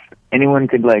if anyone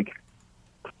could tell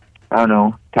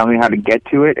me how to get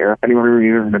to it, or if anyone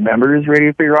remembers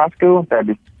Radio Free Roscoe,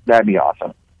 that'd be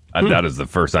awesome. That is the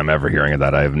first time ever hearing of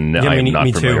that. I am not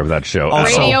familiar with that show.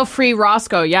 Radio Free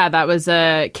Roscoe, that was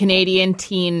a Canadian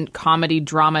teen comedy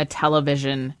drama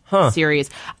television series.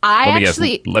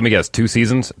 Let me guess, 2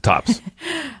 seasons tops.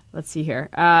 Let's see here.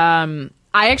 I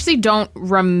actually don't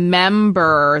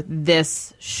remember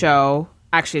this show.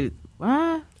 Actually,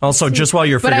 also, just while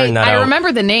you're figuring that out, I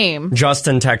remember the name.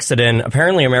 Justin texted in.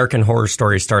 Apparently, American Horror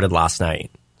Story started last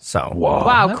night. So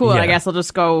wow, cool. Yeah. I guess I'll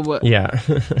just go. Yeah.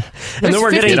 And then we're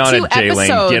getting on it,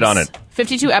 Jaylene. Get on it.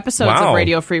 52 episodes of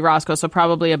Radio Free Roscoe, so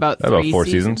probably about 4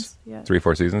 seasons. Yeah.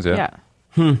 3-4 seasons, yeah.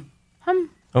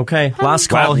 Okay, last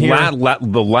call here.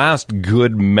 The last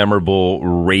good, memorable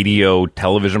radio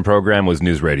television program was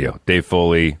News Radio. Dave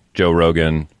Foley, Joe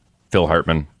Rogan, Phil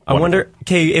Hartman. I wonder,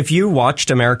 if you watched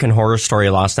American Horror Story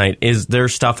last night, is there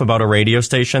stuff about a radio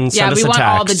station? Send us a text. We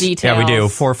want all the details. Yeah, we do.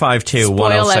 452-1061.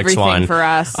 Spoil everything for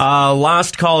us.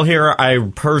 Last call here. I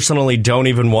personally don't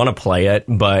even want to play it,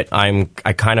 but I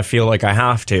kind of feel like I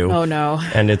have to. Oh, no.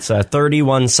 And it's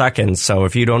 31 seconds, so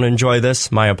if you don't enjoy this,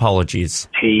 my apologies.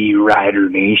 Hey, Rider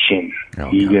Nation.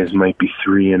 You guys might be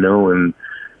 3-0 and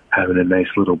having a nice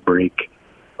little break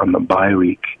on the bye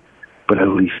week. But at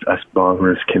least us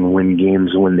Bombers can win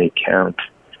games when they count.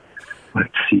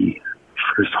 Let's see.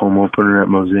 First home opener at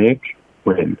Mosaic,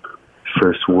 win.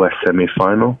 First West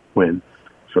semifinal, win.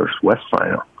 First West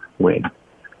final, win.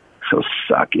 So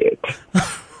suck it.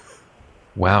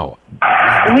 Wow.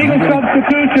 Illegal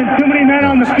substitution, too many men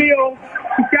on the field.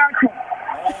 Saskatchewan.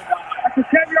 That's a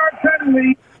 10-yard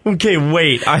penalty. Okay,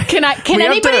 wait. Can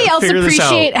anybody else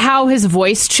appreciate how his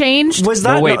voice changed? Was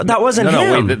that that wasn't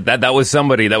him? Wait, that was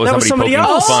somebody. That was somebody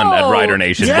poking fun at Rider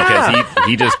Nation because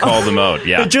he just called them out.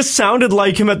 Yeah, it just sounded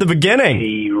like him at the beginning.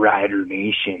 Hey, Rider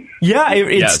Nation. Yeah,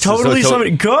 it's totally somebody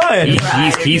good.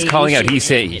 He's calling out. He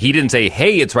didn't say,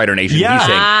 "Hey, it's Rider Nation." Yeah. He's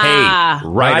saying, "Hey,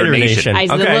 Rider Nation."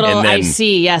 The little I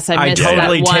see. Yes, I missed that one. I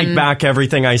totally take back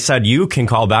everything I said. You can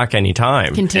call back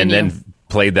anytime. Continue. And then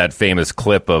played that famous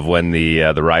clip of when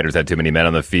the Riders had too many men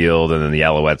on the field, and then the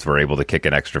Alouettes were able to kick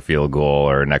an extra field goal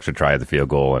or an extra try at the field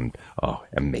goal, and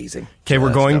amazing. Okay,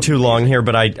 we're going too long here,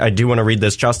 but I do want to read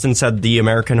this. Justin said the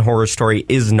American Horror Story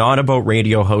is not about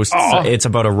radio hosts. It's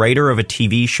about a writer of a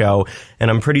TV show, and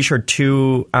I'm pretty sure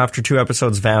after 2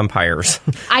 episodes, vampires.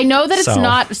 I know that it's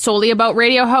not solely about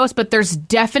radio hosts, but there's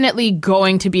definitely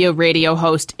going to be a radio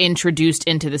host introduced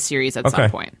into the series at some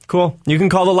point. Cool. You can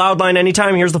call the Loud Line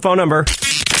anytime. Here's the phone number.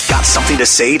 Got something to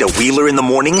say to Wheeler in the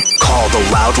Morning? Call the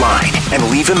Loud Line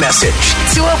and leave a message.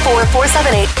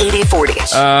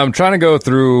 204-478-8040. I'm trying to go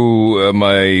through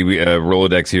my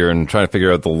Rolodex here and trying to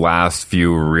figure out the last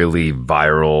few really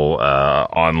viral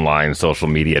online social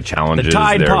media challenges. The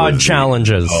Tide Pod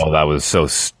challenges. Oh, that was so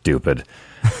stupid.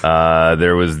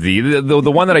 There was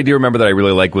the one that I do remember that I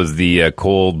really like was the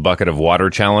cold bucket of water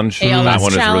challenge. ALS that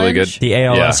one challenge. is really good. The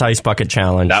ALS ice bucket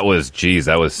challenge. That was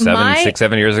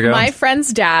 7 years ago. My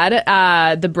friend's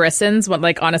dad, the Brissons,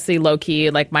 honestly, low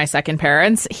key, like my second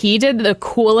parents, he did the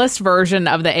coolest version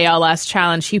of the ALS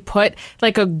challenge. He put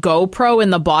like a GoPro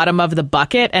in the bottom of the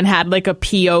bucket and had like a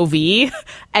POV,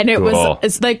 and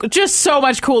it's like just so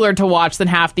much cooler to watch than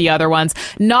half the other ones.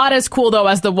 Not as cool though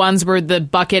as the ones where the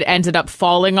bucket ended up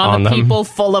falling on the people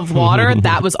full of water.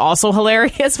 That was also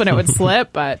hilarious when it would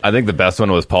slip. But I think the best one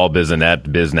was Paul Biz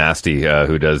Nasty,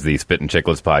 who does the Spit and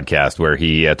Chicklets podcast, where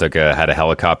he had a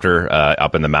helicopter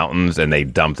up in the mountains, and they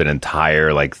dumped an entire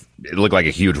it looked like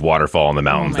a huge waterfall in the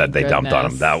mountains that they dumped on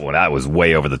him. That was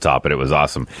way over the top, but it was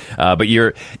awesome. But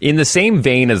you're in the same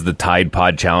vein as the Tide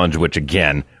Pod challenge, which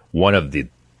again, one of the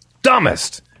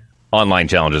dumbest online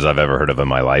challenges I've ever heard of in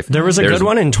my life. There's a good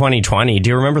one in 2020. Do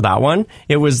you remember that one?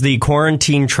 It was the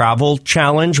quarantine travel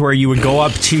challenge where you would go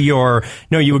up to your...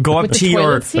 No, you would go up to your...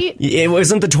 toilet seat? It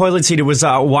wasn't the toilet seat. It was...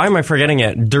 why am I forgetting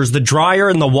it? There's the dryer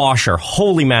and the washer.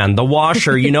 Holy man, the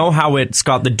washer, you know how it's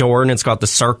got the door and it's got the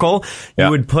circle? Yeah.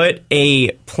 You would put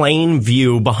a plane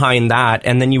view behind that,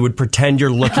 and then you would pretend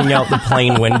you're looking out the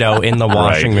plane window in the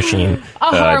washing machine.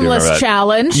 a harmless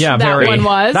challenge. Yeah, that one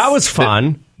was. That was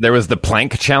fun. There was the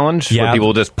plank challenge, where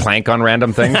people just plank on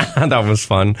random things. That was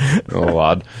fun. Oh,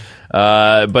 odd.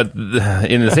 But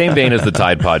in the same vein as the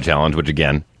Tide Pod challenge, which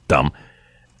again, dumb,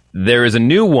 there is a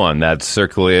new one that's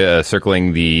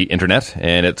circling the internet,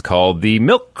 and it's called the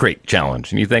Milk Crate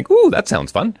Challenge. And you think, ooh, that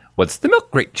sounds fun. What's the Milk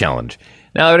Crate Challenge?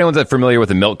 Now, if anyone's familiar with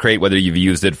a milk crate, whether you've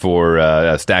used it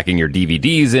for stacking your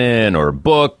DVDs in, or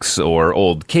books, or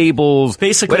old cables.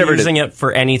 Basically using it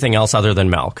for anything else other than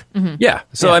milk. Mm-hmm. Yeah.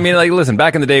 So, I mean, listen,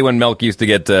 back in the day when milk used to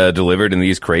get delivered in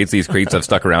these crates have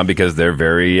stuck around because they're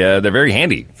very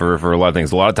handy for a lot of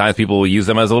things. A lot of times people will use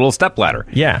them as a little step ladder.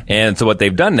 Yeah. And so what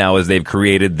they've done now is they've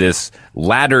created this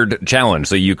laddered challenge.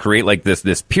 So you create like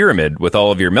this pyramid with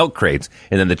all of your milk crates,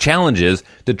 and then the challenge is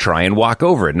to try and walk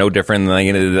over it. No different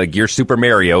than like your Super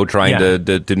Mario trying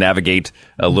to navigate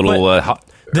a little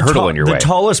hurdle in your way. The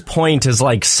tallest point is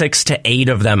like 6 to 8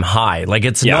 of them high. Like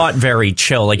it's not very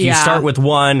chill. Like you start with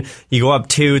 1, you go up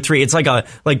 2, 3. It's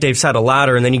like Dave said, a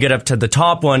ladder, and then you get up to the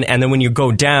top one, and then when you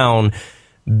go down,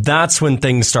 that's when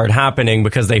things start happening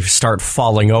because they start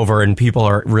falling over and people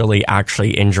are really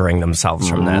actually injuring themselves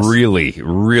from this. Really,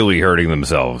 really hurting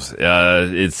themselves.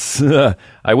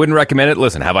 I wouldn't recommend it.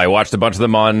 Listen, have I watched a bunch of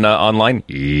them online?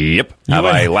 Yep. Have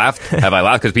I laughed? Have I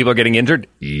laughed because people are getting injured?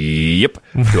 Yep.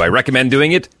 Do I recommend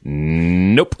doing it?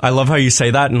 Nope. I love how you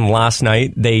say that. And last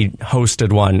night they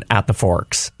hosted one at the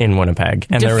Forks in Winnipeg.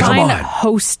 And Define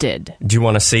hosted. Do you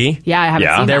want to see? Yeah, I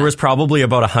haven't seen There that. was probably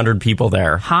about 100 people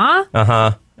there. Huh?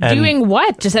 Uh-huh. And doing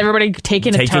what? Just everybody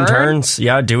taking a turn? turns.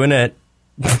 Yeah, doing it.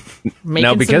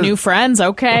 Making some new friends.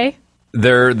 Okay.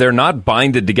 They're not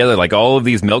binded together. Like all of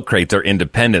these milk crates are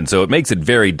independent, so it makes it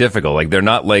very difficult. Like they're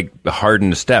not like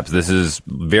hardened steps. This is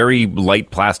very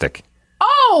light plastic.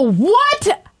 Oh,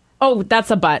 what? Oh, that's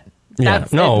a butt. Yeah.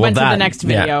 It went to the next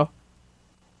video. Yeah.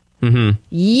 Mm-hmm.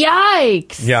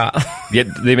 Yikes! Yeah,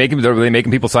 are they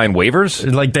making people sign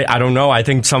waivers? Like I don't know. I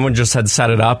think someone just had set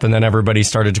it up, and then everybody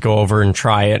started to go over and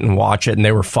try it and watch it, and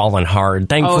they were falling hard.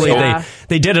 Thankfully,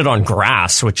 they did it on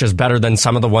grass, which is better than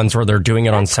some of the ones where they're doing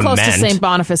it on cement. Close to St.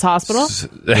 Boniface Hospital.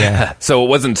 Yeah. So it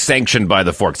wasn't sanctioned by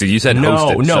the Forks. You said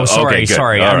hosted. No, sorry.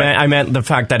 Right. I meant the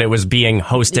fact that it was being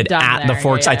hosted at the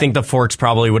Forks. I think the Forks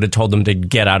probably would have told them to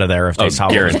get out of there if they saw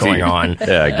what was going on.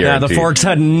 Yeah, the Forks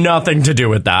had nothing to do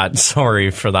with that.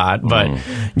 Sorry for that, but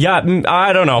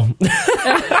I don't know.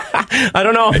 I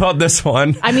don't know about this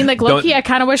one. I mean, like Loki, I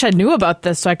kind of wish I knew about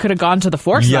this so I could have gone to the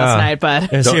Forks last night. But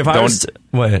see if I was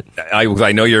what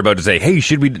I know you're about to say. Hey,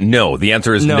 should we? No, the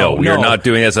answer is no. You're not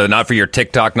doing this. Not for your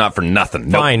TikTok. Not for nothing.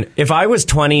 Fine. Nope. If I was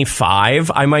 25,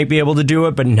 I might be able to do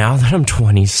it. But now that I'm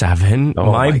 27,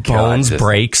 my bones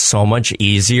break so much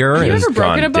easier. Have you ever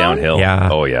broken a bone? Downhill. Yeah.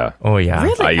 Oh yeah.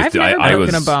 Really? I've never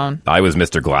broken a bone. I was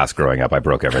Mr. Glass growing up. I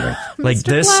broke everything. Like Mr.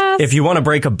 this, Glass. if you want to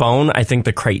break a bone, I think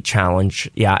the crate challenge.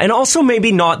 Yeah. And also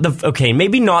maybe not the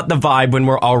vibe when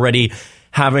we're already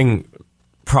having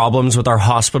problems with our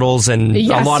hospitals and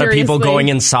Yeah, a lot of people seriously. going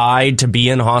inside to be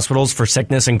in hospitals for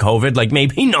sickness and COVID. Like,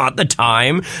 maybe not the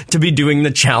time to be doing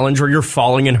the challenge where you're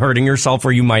falling and hurting yourself,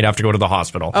 where you might have to go to the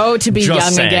hospital. Oh, to be Just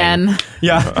young saying. again.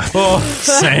 Yeah. Oh,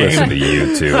 same. Listen to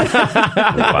you two.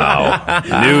 Wow.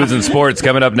 News and sports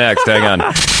coming up next. Hang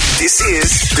on. This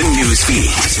is the news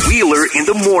feed. Wheeler in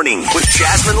the morning with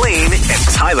Jasmine Lane and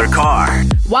Tyler Carr.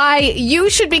 Why you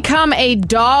should become a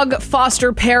dog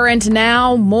foster parent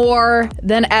now more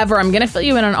than ever. I'm going to fill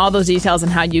you in on all those details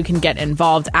and how you can get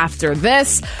involved after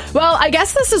this. Well, I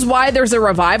guess this is why there's a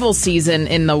revival season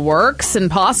in the works and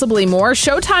possibly more.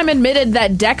 Showtime admitted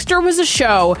that Dexter was a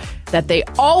show that they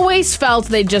always felt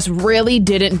they just really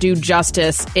didn't do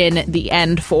justice in the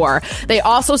end for. They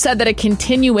also said that a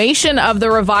continuation of the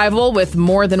revival with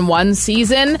more than one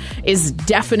season is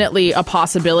definitely a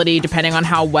possibility depending on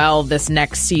how well this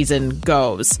next season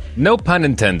goes. No pun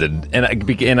intended.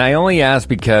 And I only ask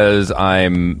because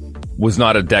was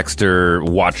not a Dexter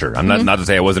watcher. I'm not to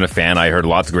say I wasn't a fan. I heard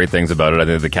lots of great things about it. I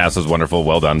think the cast was wonderful.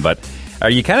 Well done. But are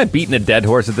you kind of beating a dead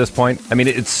horse at this point? I mean,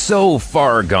 it's so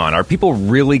far gone. Are people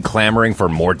really clamoring for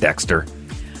more Dexter?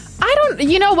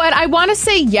 You know what? I want to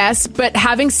say yes, but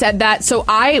having said that, so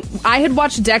I had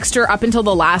watched Dexter up until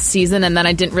the last season and then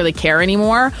I didn't really care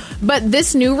anymore. But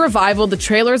this new revival, the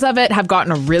trailers of it have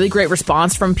gotten a really great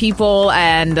response from people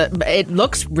and it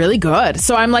looks really good.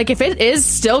 So I'm like, if it is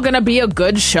still going to be a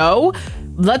good show,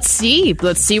 let's see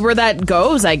where that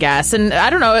goes, I guess. And I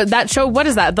don't know, that show, what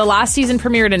is that? The last season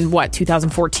premiered in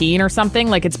 2014 or something?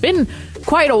 Like, it's been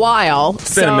quite a while.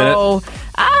 It's been a minute.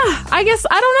 I guess,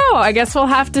 I don't know. I guess we'll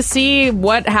have to see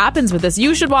what happens with this.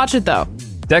 You should watch it, though.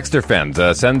 Dexter fans,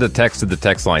 send a text to the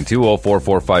text line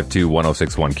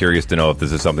 204-452-1061. Curious to know if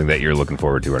this is something that you're looking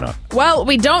forward to or not. Well,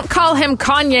 we don't call him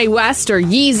Kanye West or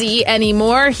Yeezy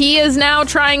anymore. He is now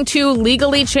trying to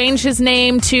legally change his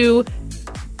name to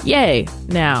Ye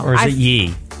now. Or is it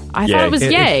Yee? I thought it was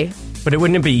Ye. But it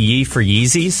wouldn't be Yee for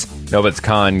Yeezys? No, but it's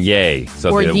Kanye. So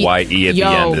the Y-E at the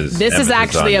end is... This is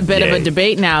actually a bit of a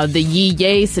debate now, the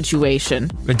Yee-Ye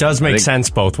situation. It does make sense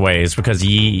both ways, because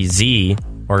Yeezy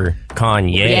or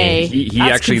Kanye. He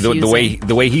actually,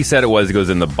 the way he said it was, he goes,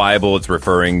 in the Bible, it's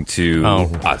referring to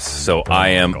us. So I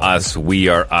am us, we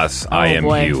are us, I am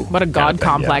you. What a God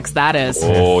complex that is.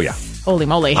 Oh, yeah. Holy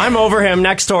moly. I'm over him.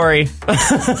 Next story.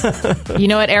 You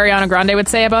know what Ariana Grande would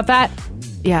say about that?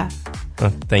 Yeah.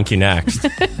 Thank you, next.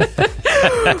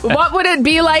 What would it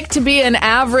be like to be an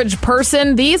average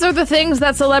person? These are the things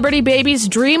that celebrity babies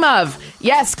dream of.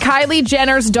 Yes, Kylie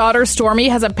Jenner's daughter Stormi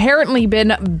has apparently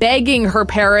been begging her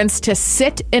parents to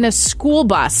sit in a school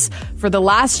bus for the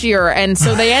last year, and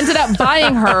so they ended up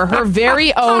buying her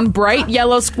very own bright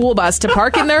yellow school bus to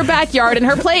park in their backyard in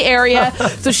her play area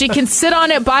so she can sit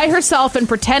on it by herself and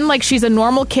pretend like she's a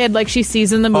normal kid like she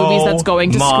sees in the movies that's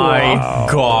going to school. My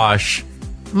gosh.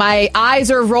 My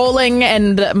eyes are rolling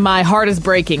and my heart is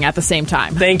breaking at the same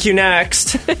time. Thank you,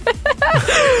 next.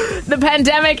 The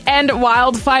pandemic and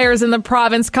wildfires in the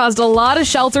province caused a lot of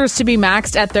shelters to be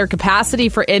maxed at their capacity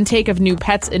for intake of new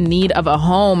pets in need of a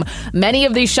home. Many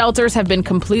of these shelters have been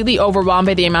completely overwhelmed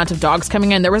by the amount of dogs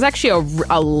coming in. There was actually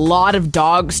a lot of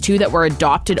dogs, too, that were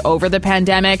adopted over the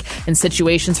pandemic, and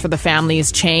situations for the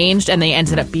families changed, and they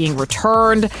ended up being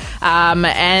returned.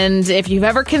 And if you've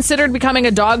ever considered becoming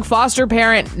a dog foster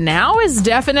parent, now is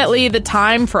definitely the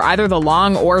time for either the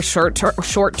long or short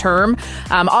term.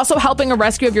 Also, helping a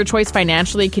rescue of your choice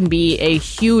financially can be a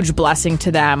huge blessing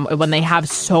to them when they have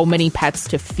so many pets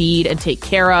to feed and take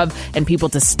care of and people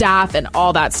to staff and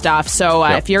all that stuff. So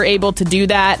if you're able to do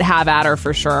that, have at her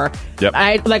for sure. Yep.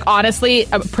 Honestly,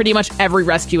 pretty much every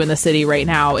rescue in the city right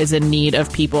now is in need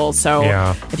of people. So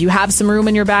if you have some room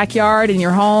in your backyard, in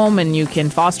your home, and you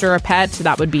can foster a pet,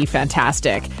 that would be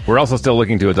fantastic. We're also still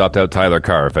looking to adopt out Tyler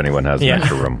Carr if anyone has an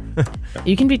extra room.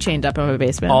 You can be chained up in my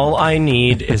basement. All I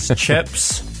need is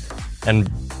chips,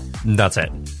 and that's it.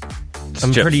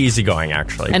 I'm pretty easygoing,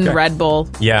 actually. And Red Bull.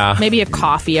 Yeah. Maybe a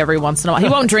coffee every once in a while. He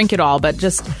won't drink it all, but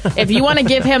just if you want to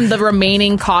give him the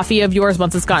remaining coffee of yours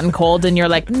once it's gotten cold and you're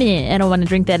like, meh, I don't want to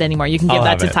drink that anymore, you can give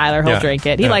that to Tyler. He'll drink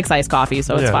it. He likes iced coffee,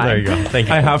 so it's fine. There you go. Thank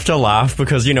you. I have to laugh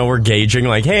because, we're gauging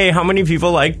like, hey, how many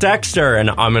people like Dexter? And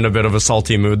I'm in a bit of a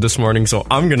salty mood this morning, so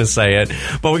I'm going to say it.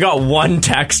 But we got one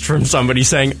text from somebody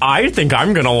saying, I think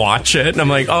I'm going to watch it. And I'm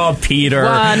like, oh, Peter.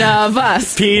 One of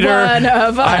us. Peter. One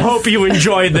of us. I hope you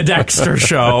enjoyed the Dexter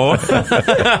show.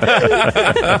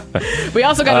 We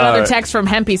also got another text from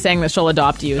Hempy saying that she'll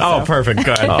adopt you. Oh, perfect.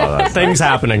 Good. Things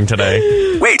happening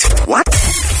today. Wait, what?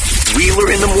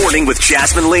 Wheeler in the morning with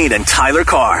Jasmine Lane and Tyler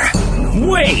Carr.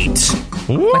 Wait,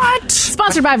 What?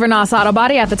 Sponsored by Vernos Auto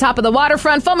Body at the top of the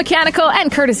waterfront. Full mechanical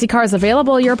and courtesy cars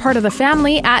available. You're part of the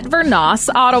family at Vernos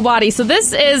Auto Body. So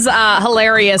this is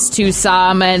hilarious to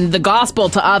some and the gospel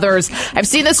to others. I've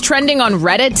seen this trending on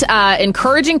Reddit,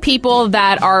 encouraging people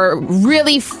that are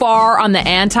really far on the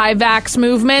anti-vax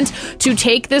movement to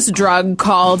take this drug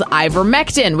called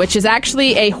ivermectin, which is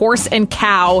actually a horse and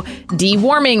cow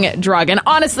deworming drug. And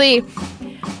honestly,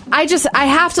 I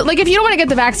have to, like, if you don't want to get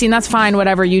the vaccine, that's fine,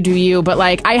 whatever, you do you. But,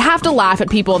 like, I have to laugh at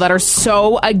people that are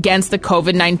so against the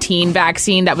COVID-19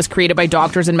 vaccine that was created by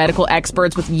doctors and medical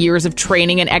experts with years of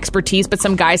training and expertise. But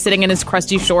some guy sitting in his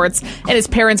crusty shorts in his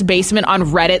parents' basement on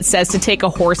Reddit says to take a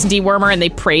horse dewormer, and they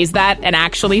praise that and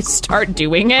actually start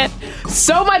doing it.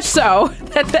 So much so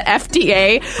that the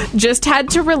FDA just had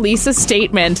to release a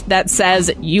statement that says,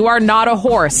 "You are not a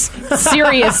horse.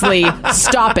 Seriously,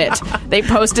 stop it." They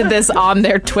posted this on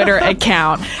their Twitter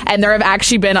account, and there have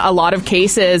actually been a lot of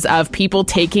cases of people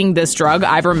taking this drug,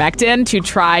 ivermectin, to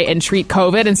try and treat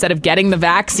COVID instead of getting the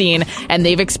vaccine, and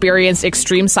they've experienced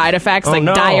extreme side effects like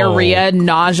diarrhea,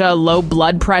 nausea, low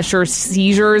blood pressure,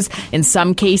 seizures, in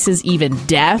some cases even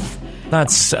death. That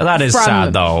is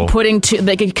sad, though.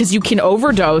 Because you can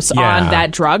overdose on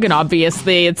that drug, and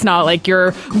obviously it's not like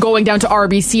you're going down to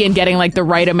RBC and getting like the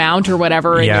right amount or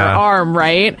whatever in your arm,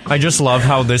 right? I just love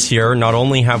how this year, not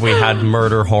only have we had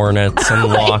murder hornets and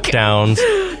lockdowns,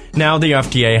 now the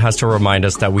FDA has to remind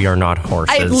us that we are not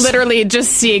horses. I literally,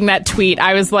 just seeing that tweet,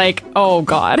 I was like, oh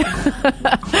God,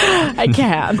 I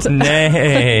can't.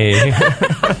 Nay.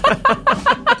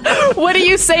 What do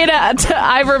you say to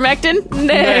ivermectin?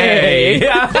 Nay.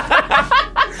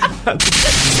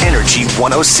 Energy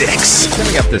 106.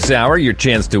 Coming up this hour, your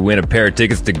chance to win a pair of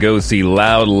tickets to go see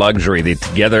Loud Luxury, the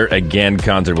Together Again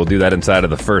concert. We'll do that inside of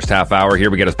the first half hour.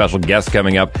 Here we got a special guest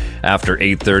coming up after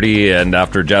 8:30, and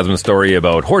after Jasmine's story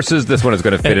about horses, this one is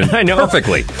going to fit in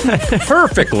perfectly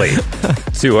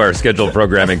to our scheduled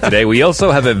programming today. We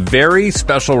also have a very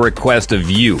special request of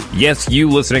you. Yes, you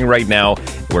listening right now.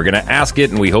 We're going to ask it,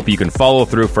 and we hope you can follow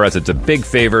through for us. It's a big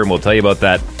favor, and we'll tell you about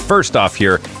that first off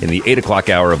here in the 8 o'clock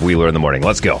hour of Wheeler in the Morning.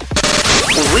 Let's go.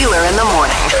 Wheeler in the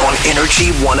Morning on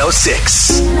Energy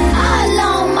 106.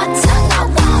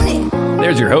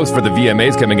 There's your host for the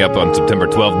VMAs coming up on September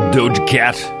 12th, Doja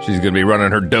Cat. She's going to be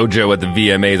running her dojo at the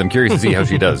VMAs. I'm curious to see how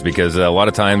she does, because a lot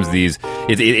of times it's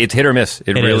hit or miss.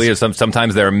 It really is.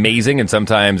 Sometimes they're amazing, and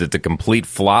sometimes it's a complete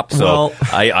flop. So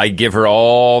I give her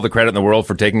all the credit in the world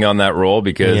for taking on that role,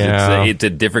 because it's a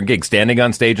different gig. Standing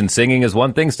on stage and singing is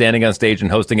one thing. Standing on stage and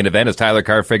hosting an event, as Tyler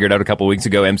Carr figured out a couple weeks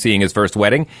ago, emceeing his first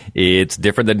wedding, it's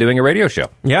different than doing a radio show.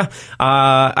 Yeah.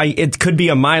 It could be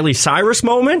a Miley Cyrus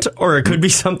moment, or it could be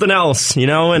something else. You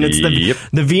know, and it's the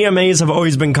VMAs have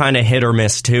always been kind of hit or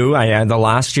miss too. The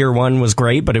last year one was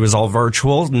great, but it was all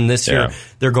virtual, and this year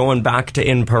they're going back to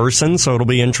in person, so it'll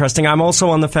be interesting. I'm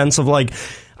also on the fence of like,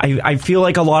 I feel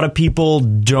like a lot of people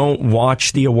don't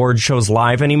watch the award shows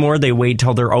live anymore. They wait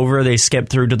till they're over, they skip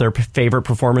through to their favorite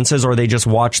performances, or they just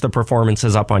watch the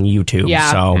performances up on YouTube.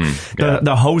 Yeah. So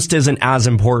the host isn't as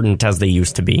important as they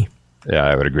used to be. Yeah,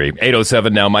 I would agree.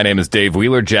 8:07 now. My name is Dave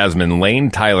Wheeler. Jasmine Lane,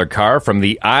 Tyler Carr from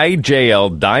the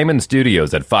IJL Diamond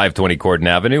Studios at 520 Corden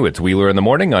Avenue. It's Wheeler in the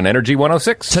Morning on Energy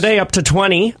 106. Today up to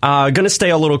 20. Going to stay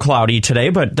a little cloudy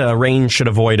today, but rain should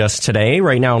avoid us today.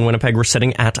 Right now in Winnipeg, we're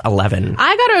sitting at 11.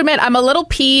 I got to admit, I'm a little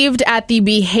peeved at the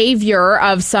behavior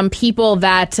of some people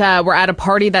that were at a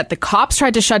party that the cops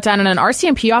tried to shut down, and an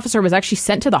RCMP officer was actually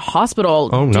sent to the hospital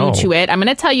due to it. I'm going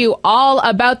to tell you all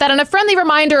about that, and a friendly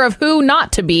reminder of who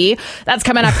not to be. That's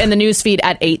coming up in the newsfeed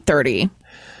at 8:30.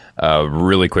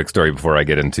 Really quick story before I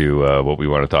get into what we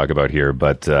want to talk about here.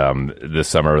 But this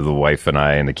summer, the wife and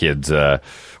I and the kids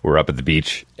were up at the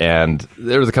beach, and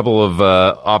there was a couple of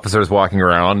officers walking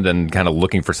around and kind of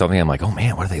looking for something. I'm like, oh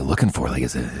man, what are they looking for? Like,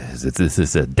 is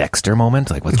this a Dexter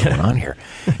moment? Like, what's going on here?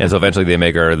 And so eventually they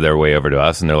make their way over to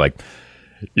us, and they're like,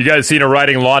 "You guys seen a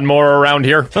riding lawnmower around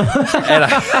here?" And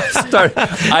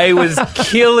I was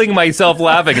killing myself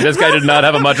laughing. This guy did not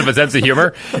have much of a sense of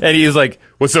humor. And he's like,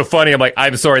 "What's so funny?" I'm like,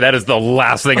 "I'm sorry, that is the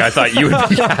last thing I thought you would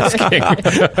be asking."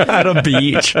 At a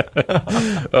beach. Oh,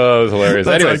 it was hilarious.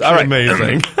 That's anyways, all right.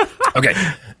 Amazing. Okay,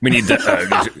 we need to...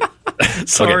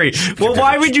 Sorry. Okay. Well,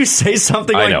 why would you say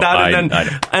something like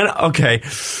that? I know. Okay.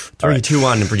 3, 2,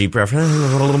 1. Deep breath. What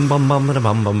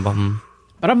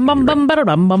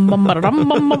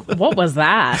was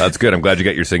that? That's good. I'm glad you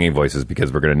got your singing voices,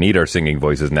 because we're going to need our singing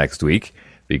voices next week,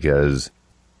 because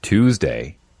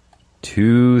Tuesday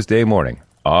morning,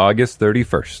 August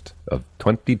 31st of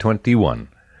 2021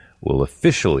 will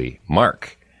officially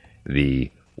mark the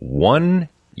 1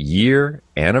 year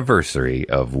anniversary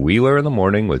of Wheeler in the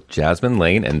Morning with Jasmine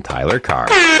Lane and Tyler Carr.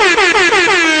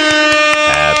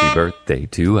 Happy birthday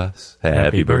to us.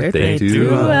 Happy birthday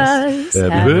to us.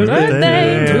 Happy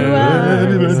birthday to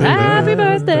us. Happy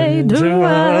birthday to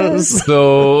us.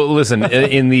 So, listen,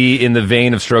 in the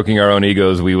vein of stroking our own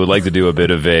egos, we would like to do a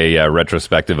bit of a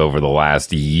retrospective over the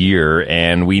last year,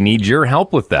 and we need your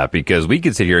help with that because we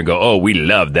could sit here and go, "Oh, we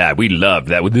love that. We love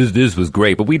that. This was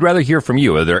great." But we'd rather hear from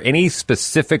you. Are there any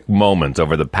specific moments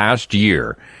over the past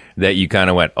year that you kind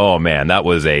of went, "Oh man, that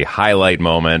was a highlight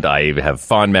moment. I have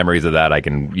fond memories of that. I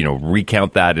can,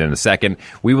 recount that in a second."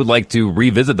 We would like to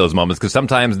revisit those moments because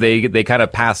sometimes they kind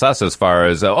of pass us as far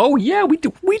as, "Oh yeah, we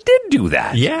did do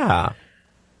that." Yeah.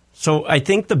 So I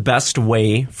think the best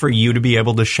way for you to be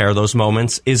able to share those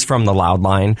moments is from the Loud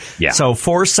Line. Yeah. So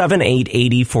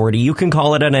 478-8040. You can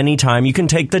call it at any time. You can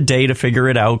take the day to figure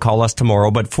it out. Call us tomorrow.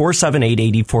 But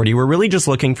 478-8040. We're really just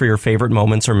looking for your favorite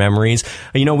moments or memories.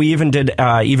 We even did,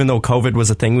 even though COVID was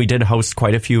a thing, we did host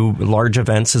quite a few large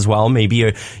events as well.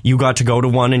 Maybe you got to go to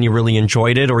one and you really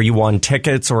enjoyed it, or you won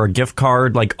tickets or a gift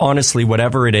card. Like, honestly,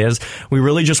 whatever it is, we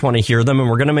really just want to hear them. And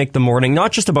we're going to make the morning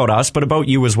not just about us, but about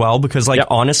you as well. Because,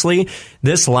 honestly,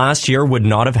 this last year would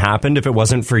not have happened if it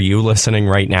wasn't for you listening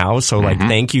right now. So,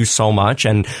 thank you so much.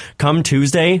 And come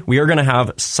Tuesday, we are going to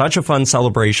have such a fun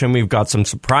celebration. We've got some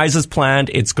surprises planned.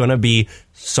 It's going to be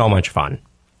so much fun.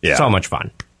 Yeah. So much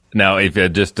fun. Now, if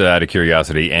just out of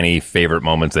curiosity, any favorite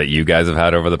moments that you guys have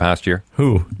had over the past year?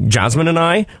 Who? Jasmine and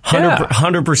I?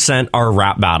 100% our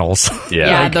rap battles.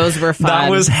 Yeah, those were fun.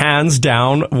 That was hands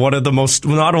down one of the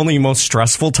not only most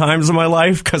stressful times of my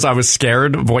life, because I was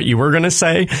scared of what you were going to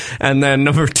say, and then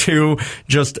number two,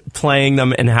 just playing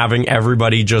them and having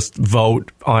everybody just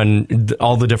vote on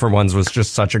all the different ones was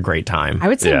just such a great time. I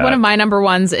would say one of my number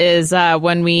ones is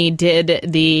when we did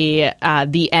the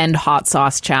end hot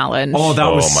sauce challenge. Oh,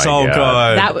 that was so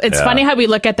good. It's funny how we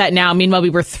look at that now. Meanwhile,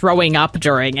 we were throwing up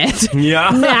during it.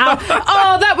 Yeah. Now,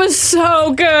 that was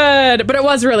so good. But it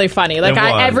was really funny. Like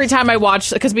every time I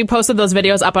watched, because we posted those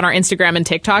videos up on our Instagram and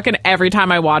TikTok, and every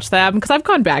time I watch them, because I've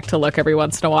gone back to look every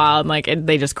once in a while, and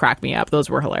they just crack me up.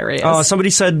 Those were hilarious. Oh, somebody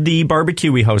said the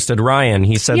barbecue we hosted, Ryan.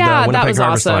 He said that Winnipeg was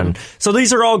Harvest awesome. Fund. So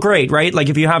these are all great, right? Like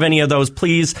if you have any of those,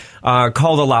 please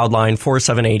call the Loud Line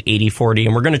 478-8040,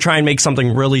 and we're going to try and make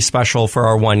something really special for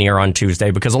our 1 year on Tuesday,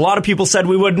 because a lot of people said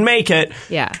we wouldn't make it.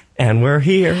 Yeah. And we're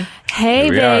here. Hey,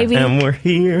 here baby. And we're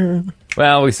here.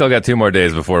 Well, we still got 2 more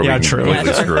days before we can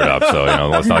completely screw it up. So,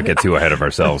 let's not get too ahead of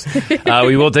ourselves.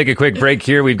 We will take a quick break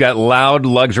here. We've got Loud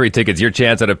Luxury tickets. Your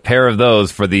chance at a pair of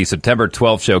those for the September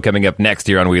 12th show coming up next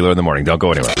year on Wheeler in the Morning. Don't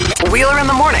go anywhere. Wheeler in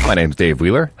the Morning. My name's Dave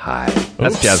Wheeler. Hi.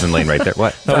 That's Jasmine Lane right there.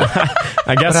 What?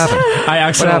 I guess I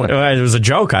accidentally. It was a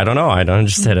joke. I don't know. I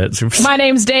just hit it. My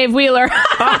name's Dave Wheeler. I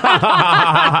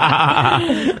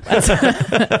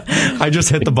just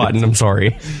hit the button. I'm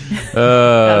sorry.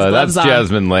 That's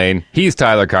Jasmine Lane. He's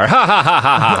Tyler Carr. Ha ha ha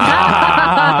ha ha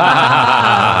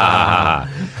ha.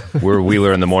 We're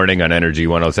Wheeler in the Morning on Energy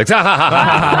 106. Ha ha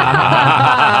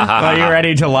ha ha. Are you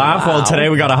ready to laugh? Well, today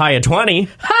we got a high of 20.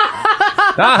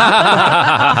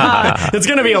 It's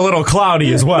going to be a little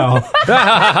cloudy as well.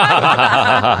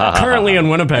 Currently in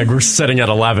Winnipeg, we're sitting at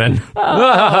 11. Okay.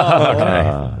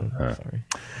 Sorry.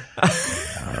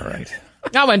 All right.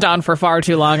 That went on for far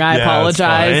too long. I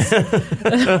apologize.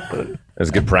 That's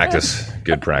good practice.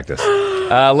 Good practice.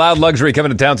 Loud Luxury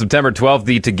coming to town September 12th.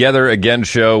 The Together Again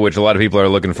show, which a lot of people are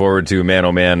looking forward to. Man,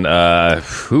 oh man,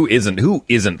 who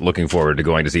isn't looking forward to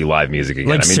going to see live music again?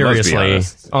 Like, seriously,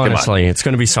 honestly, it's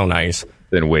going to be so nice.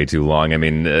 Been way too long. I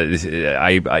mean,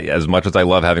 I as much as I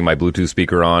love having my Bluetooth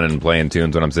speaker on and playing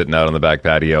tunes when I'm sitting out on the back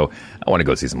patio, I want to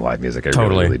go see some live music. I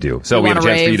really do. So we have a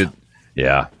chance for you to,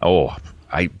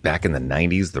 back in the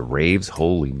 90s, the raves,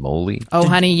 holy moly. Oh,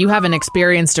 honey, you haven't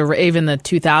experienced a rave in the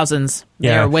 2000s.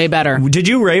 They're way better. Did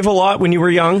you rave a lot when you were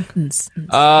young?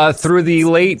 Through the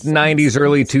late 90s,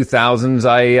 early 2000s,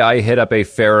 I hit up a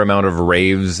fair amount of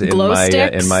raves in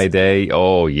my day.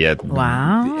 Oh, yeah.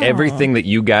 Wow. Everything that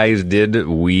you guys did,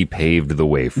 we paved the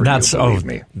way for you, believe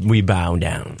me. We bow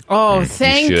down. Oh,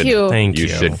 thank you. Thank you. You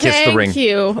should kiss the ring. Thank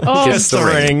you. Oh. Kiss the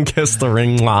ring. Kiss the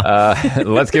ring.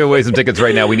 Let's give away some tickets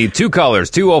right now. We need 2 callers,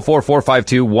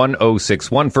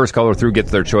 204-452-1061. First caller through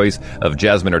gets their choice of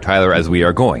Jasmine or Tyler, as we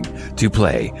are going to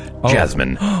play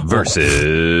Jasmine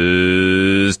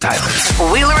versus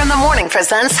Tyler. Wheeler in the Morning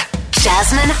presents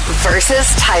Jasmine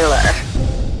versus Tyler.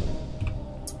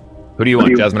 Who do you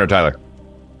want, Jasmine or Tyler?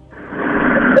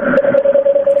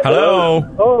 Hello.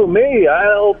 Oh, me.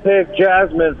 I'll pick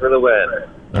Jasmine for the win.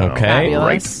 Okay.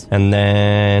 Fabulous. And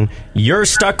then you're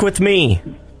stuck with me.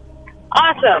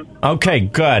 Awesome. Okay,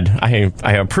 good. I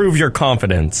approve your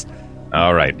confidence.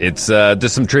 All right. It's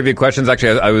just some trivia questions.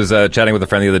 Actually, I was chatting with a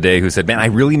friend the other day who said, man, I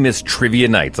really miss trivia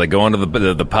nights, like going to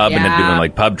the pub and then doing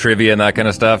like pub trivia and that kind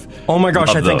of stuff. Oh my gosh,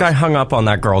 Love I think those. I hung up on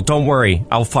that girl. Don't worry.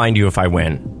 I'll find you if I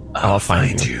win. I'll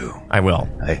find you. I will.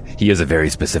 He has a very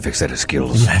specific set of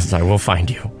skills. Yes, I will find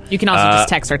you. You can also just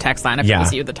text our text line if it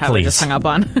was you that Tyler just hung up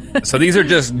on. So these are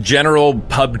just general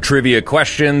pub trivia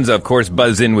questions. Of course,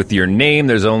 buzz in with your name.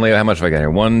 There's only, how much have I got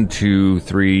here? 1, 2,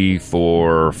 3,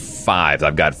 4, 5.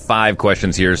 I've got 5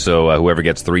 questions here, so whoever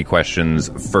gets 3 questions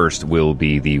first will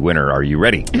be the winner. Are you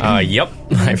ready? Yep.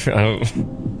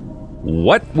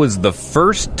 What was the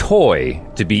first toy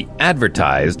to be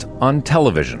advertised on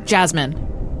television? Jasmine.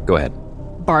 Go ahead.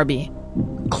 Barbie.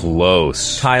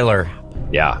 Close. Tyler.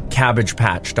 Yeah. Cabbage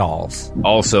Patch Dolls.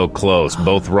 Also close.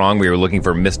 Both wrong. We were looking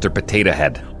for Mr. Potato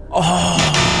Head. Oh.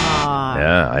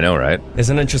 Yeah, I know, right?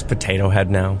 Isn't it just Potato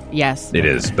Head now? Yes. It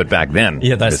is, but back then.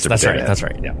 Yeah, that's Mr. Potato right. Head. That's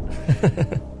right. Yeah.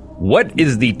 What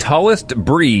is the tallest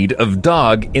breed of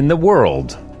dog in the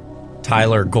world?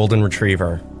 Tyler, Golden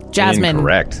Retriever. Jasmine.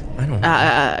 Incorrect. I don't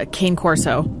know. Cane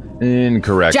Corso.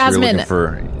 Incorrect. Jasmine. We're looking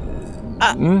for...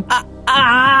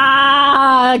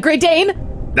 Great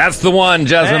Dane. That's the one.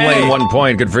 Jasmine Lane, 1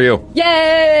 point. Good for you.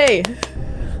 Yay!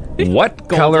 What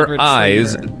color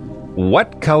eyes?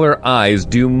 What color eyes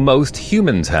do most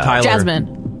humans have? Tyler.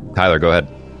 Jasmine. Tyler, go ahead.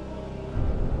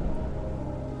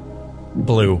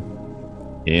 Blue.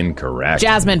 Incorrect.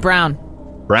 Jasmine. Brown.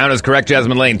 Brown is correct.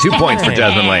 Jasmine Lane. 2 points for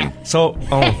Jasmine Lane. So,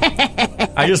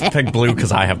 I just picked blue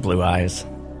because I have blue eyes.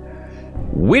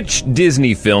 Which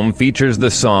Disney film features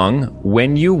the song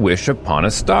 "When You Wish Upon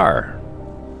a Star"?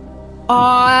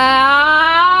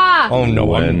 Oh no!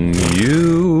 When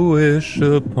you wish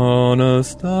upon a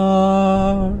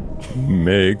star,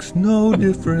 makes no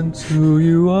difference who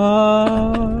you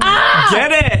are.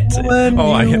 Get it! When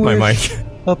I hit my mic.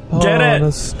 Get it!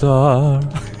 A star,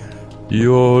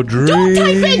 your dream. Don't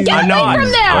type it. Get away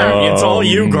from there. It's all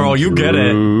you, girl. You get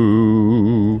it.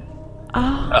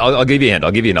 I'll give you a hint.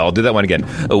 I'll do that one again.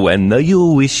 When you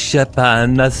wish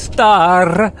upon a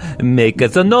star,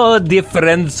 makes no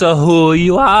difference who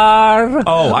you are.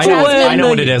 Oh, I know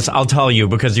what it is. I'll tell you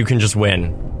because you can just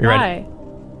win. You ready?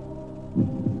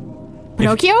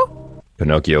 Pinocchio?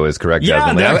 Pinocchio is correct,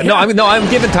 Yeah, Jasmine. I'm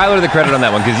giving Tyler the credit on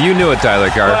that one because you knew it, Tyler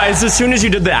Carr. It's as soon as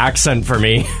you did the accent for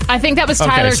me. I think that was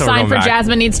Okay, Tyler's so we're sign going for back.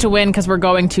 Jasmine needs to win because we're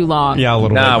going too long. Yeah, a little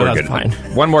bit. No, But we're that's good. fine.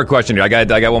 One more question here. I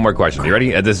got one more question. You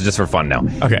ready? This is just for fun now.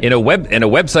 Okay. In a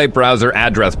website browser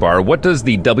address bar, what does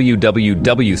the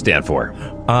www stand for?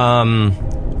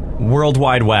 World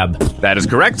Wide Web. That is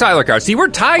correct, Tyler Carr. See, we're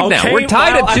tied now. Okay, We're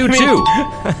tied well, at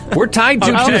 2-2. We're tied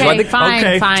 2-2. Okay, So I think fine.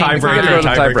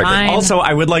 Tiebreaker. Fine. Also,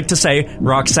 I would like to say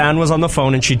Roxanne was on the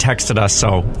phone and she texted us,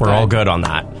 so we're all good on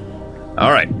that.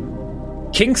 All right.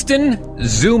 Kingston,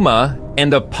 Zuma,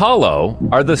 and Apollo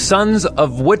are the sons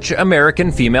of which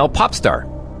American female pop star?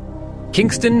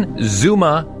 Kingston,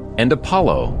 Zuma, and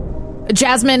Apollo.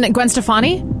 Jasmine. Gwen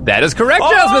Stefani? That is correct,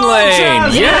 Jasmine Lane.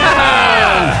 Jasmine!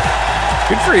 Yeah.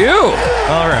 Good for you.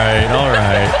 All right.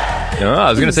 I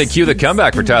was going to say cue the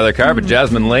comeback for Tyler Carr, but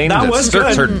Jasmine Lane That was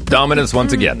asserts good. her dominance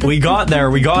once again. We got there,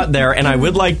 and I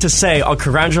would like to say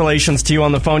congratulations to you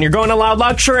on the phone. You're going to Loud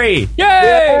Luxury!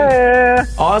 Yay!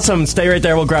 Awesome. Stay right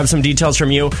there. We'll grab some details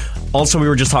from you. Also, we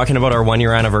were just talking about our 1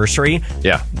 year anniversary.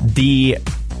 Yeah. The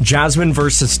Jasmine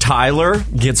versus Tyler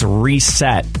gets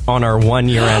reset on our 1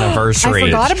 year anniversary. I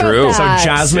forgot about true. that. So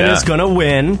Jasmine is going to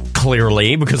win,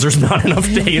 clearly, because there's not enough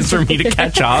days for me to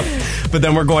catch up. But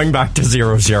then we're going back to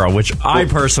 0-0, which I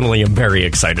personally am very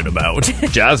excited about.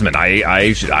 Jasmine,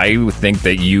 I think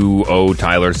that you owe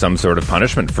Tyler some sort of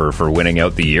punishment for winning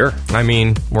out the year. I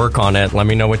mean, work on it. Let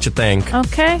me know what you think.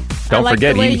 Okay. Don't I like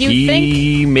forget, the way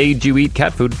he made you eat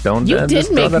cat food. Don't You just did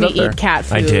throw make that me out there. eat cat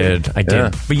food. I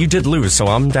did. Yeah. But you did lose, so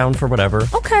I'm down for whatever.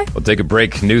 Okay. We'll take a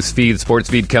break. News feed, sports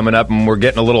feed coming up, and we're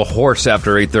getting a little hoarse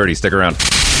after 8:30. Stick around.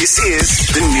 This is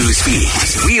the news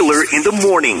feed. Wheeler in the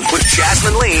morning with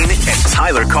Jasmine Lane and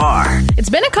Tyler Carr. It's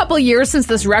been a couple years since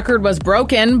this record was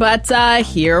broken, but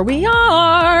here we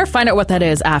are. Find out what that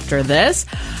is after this.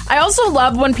 I also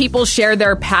love when people share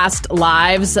their past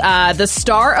lives. The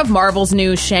star of Marvel's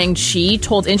new Shang-Chi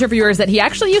told interviewers that he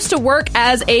actually used to work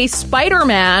as a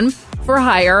Spider-Man for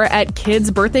hire at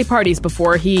kids' birthday parties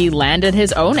before he landed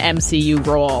his own MCU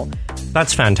role.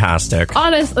 That's fantastic.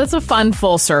 Honest, that's a fun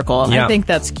full circle. Yeah. I think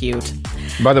that's cute.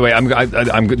 By the way, I'm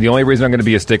the only reason I'm going to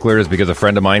be a stickler is because a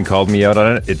friend of mine called me out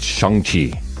on it. It's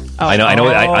Shang-Chi.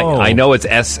 I know it's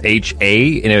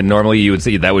S-H-A, and normally you would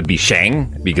say that would be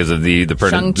Shang because of the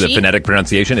phonetic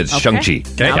pronunciation. It's Shang-Chi.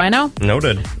 Okay. Now I know.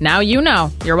 Noted. Now you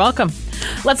know. You're welcome.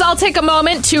 Let's all take a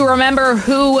moment to remember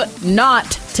who not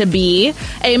to be.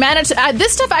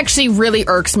 This stuff actually really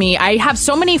irks me. I have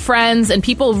so many friends and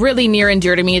people really near and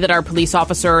dear to me that are police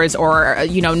officers or,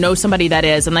 know somebody that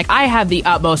is. And I have the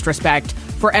utmost respect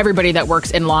for everybody that works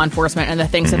in law enforcement and the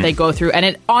things that they go through. And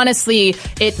it honestly,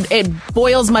 it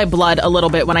boils my blood a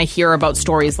little bit when I hear about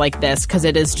stories like this because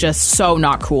it is just so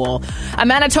not cool. A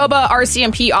Manitoba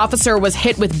RCMP officer was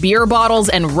hit with beer bottles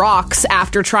and rocks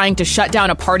after trying to shut down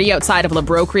a party outside of La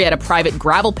Broquerie at a private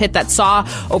gravel pit that saw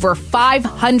over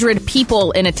 500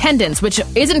 people in attendance, which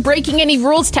isn't breaking any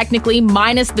rules technically,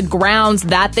 minus the grounds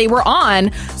that they were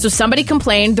on. So somebody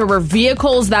complained there were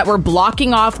vehicles that were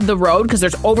blocking off the road because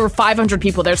there's over 500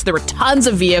 people there, so there were tons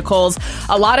of vehicles.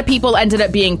 A lot of people ended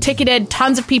up being ticketed.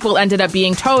 Tons of people ended up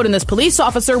being towed, and this police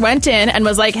officer went in and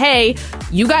was like, hey,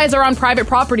 you guys are on private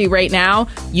property right now.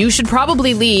 You should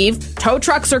probably leave. Tow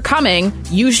trucks are coming.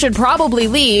 You should probably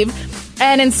leave.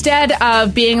 And instead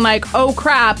of being like, oh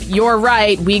crap, you're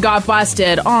right, we got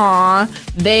busted,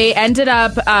 they ended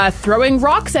up throwing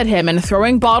rocks at him and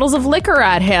throwing bottles of liquor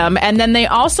at him. And then they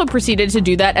also proceeded to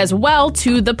do that as well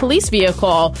to the police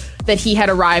vehicle that he had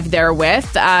arrived there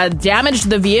with, damaged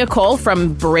the vehicle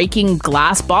from breaking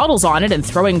glass bottles on it and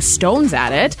throwing stones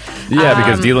at it. Yeah,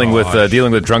 because dealing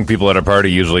with drunk people at a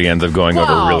party usually ends up going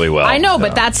over really well. I know,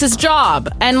 but that's his job.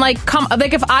 And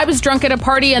if I was drunk at a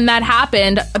party and that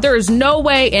happened, there is no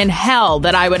way in hell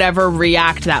that I would ever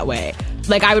react that way.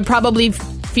 I would probably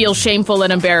feel shameful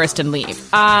and embarrassed and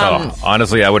leave.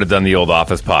 Honestly, I would have done the old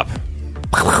office pop.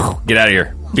 Get out of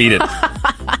here. Beat it.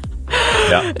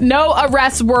 Yeah. No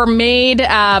arrests were made,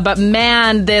 but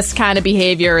man, this kind of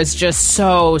behavior is just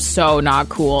so not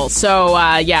cool. So,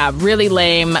 really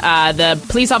lame. The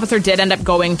police officer did end up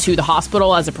going to the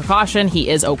hospital as a precaution. He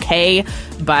is okay,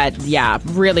 but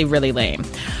really lame.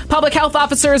 Public health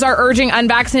officers are urging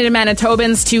unvaccinated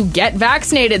Manitobans to get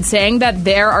vaccinated, saying that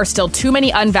there are still too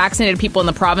many unvaccinated people in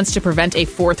the province to prevent a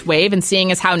fourth wave, and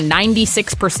seeing as how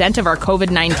 96% of our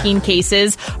COVID-19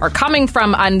 cases are coming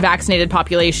from unvaccinated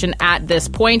population at this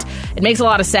point, it makes a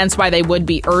lot of sense why they would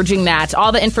be urging that.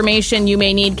 All the information you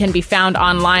may need can be found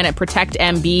online at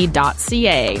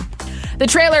protectmb.ca. The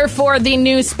trailer for the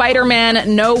new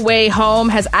Spider-Man No Way Home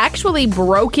has actually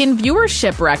broken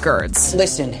viewership records.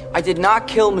 Listen, I did not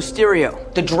kill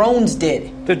Mysterio. The drones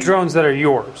did. The drones that are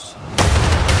yours.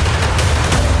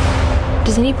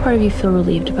 Does any part of you feel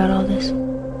relieved about all this?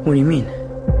 What do you mean?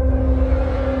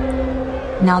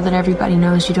 Now that everybody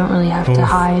knows, you don't really have to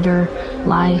hide or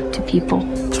lie to people.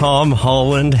 Tom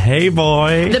Holland, hey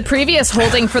boy. The previous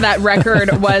holding for that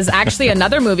record was actually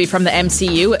another movie from the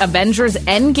MCU, Avengers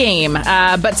Endgame.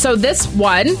 But so this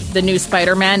one, the new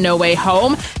Spider-Man No Way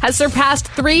Home, has surpassed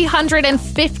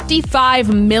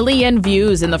 355 million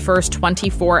views in the first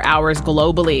 24 hours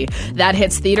globally. That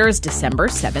hits theaters December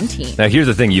 17th. Now, here's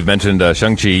the thing. You've mentioned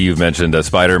Shang-Chi, you've mentioned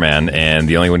Spider-Man, and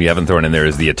the only one you haven't thrown in there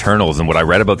is the Eternals. And what I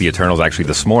read about the Eternals actually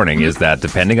this morning is that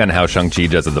depending on how Shang-Chi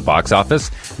does at the box office,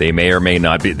 they may or may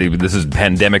not be, this is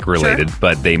pandemic related,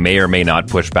 but they may or may not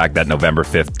push back that November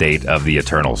 5th date of the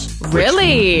Eternals.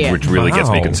 Really? Which really gets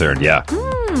me concerned, yeah.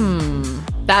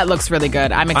 That looks really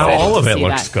good. I'm excited all of to it see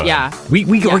looks that. good. Yeah.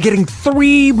 We're getting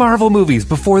 3 Marvel movies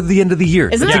before the end of the year.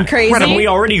 Isn't that crazy? And we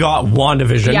already got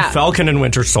WandaVision, Falcon and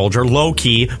Winter Soldier,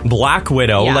 Loki, Black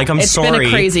Widow. Yeah. I'm sorry. It's been a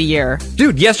crazy year.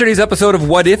 Dude, yesterday's episode of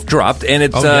What If dropped, and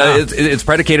it's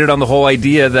predicated on the whole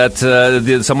idea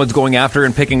that someone's going after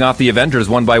and picking off the Avengers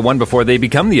one by one before they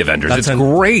become the Avengers. It's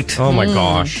great. Oh my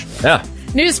gosh. Yeah.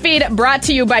 Newsfeed brought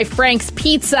to you by Frank's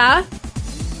Pizza.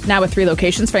 Now with 3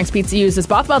 locations, Frank's Pizza uses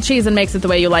Bothwell cheese and makes it the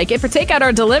way you like it. For takeout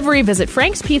or delivery, visit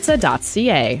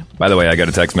frankspizza.ca. By the way, I got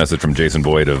a text message from Jason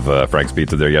Boyd of Frank's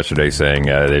Pizza there yesterday saying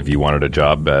if you wanted a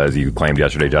job, as you claimed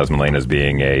yesterday, Jasmine Lane, as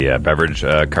being a beverage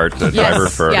cart driver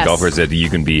for golfers, that you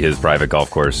can be his private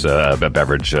golf course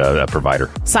beverage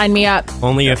provider. Sign me up.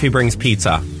 Only if he brings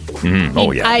pizza. Mm-hmm. Oh,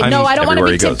 yeah. I don't want to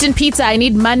be tipped in pizza. I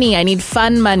need money. I need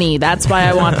fun money. That's why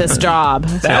I want this job.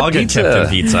 I'll get tipped in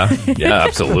pizza. Yeah,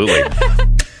 absolutely.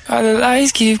 All the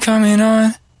lights keep coming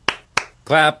on.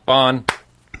 Clap on.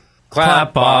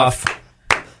 Clap off.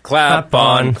 Clap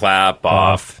on. Clap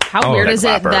off. How weird is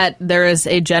it that there is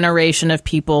a generation of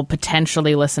people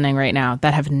potentially listening right now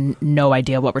that have no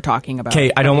idea what we're talking about? Okay,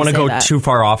 I don't want to go too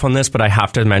far off on this, but I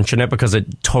have to mention it because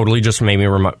it totally just made me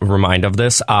remind of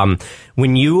this.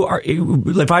 When you are,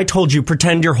 if I told you,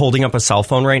 pretend you're holding up a cell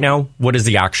phone right now, what is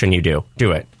the action you do?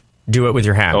 Do it. Do it with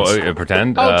your hands.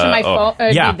 Pretend? To my phone?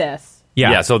 Yeah. This.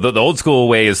 Yeah, so the old school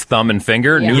way is thumb and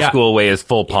finger. Yeah. New Yeah. school way is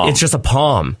full palm. It's just a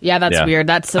palm. Yeah, that's weird.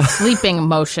 That's a sleeping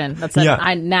motion. That's a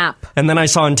Yeah. nap. And then I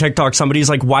saw on TikTok, somebody's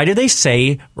like, why do they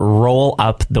say roll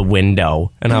up the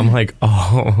window? And I'm like,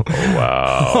 oh.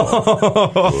 Wow.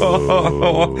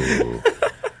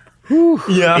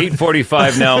 Yeah.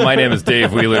 8:45 now. My name is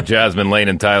Dave Wheeler, Jasmine Lane,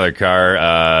 and Tyler Carr.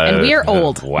 And we are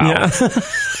old. Wow. Yeah.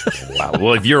 Wow.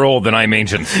 Well, if you're old, then I'm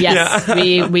ancient. Yes,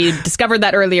 we discovered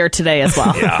that earlier today as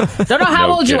well. Yeah. Don't know how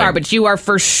No old you kidding. are, but you are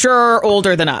for sure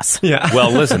older than us. Yeah.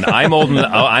 Well, listen, I'm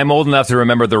old enough to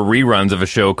remember the reruns of a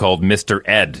show called Mr.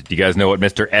 Ed. Do you guys know what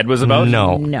Mr. Ed was about?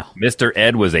 No. Mr.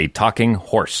 Ed was a talking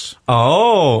horse.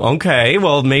 Oh, okay.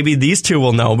 Well, maybe these two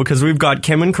will know because we've got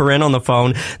Kim and Corinne on the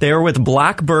phone. They are with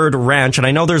Blackbird Ranch, and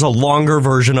I know there's a longer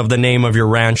version of the name of your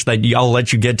ranch that I'll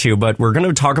let you get to, but we're going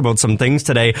to talk about some things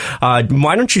today.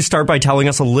 Why don't you start by telling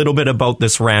us a little bit about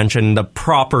this ranch and the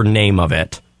proper name of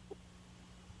it?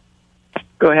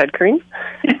 Go ahead, Corinne.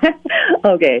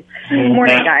 Okay.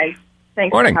 Morning, guys.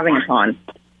 Thanks Morning. for having us on.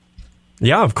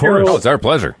 Yeah, of course. Oh, it's our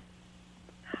pleasure.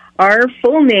 Our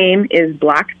full name is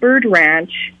Blackbird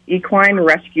Ranch Equine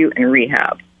Rescue and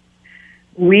Rehab.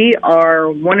 We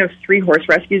are one of 3 horse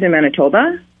rescues in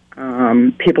Manitoba.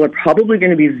 People are probably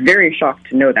going to be very shocked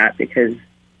to know that because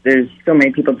there's so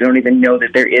many people don't even know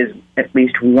that there is at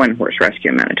least one horse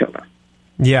rescue in Manitoba.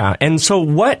 Yeah, and so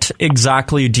what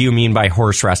exactly do you mean by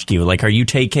horse rescue? Like, are you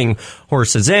taking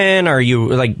horses in? Are you,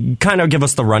 like, kind of give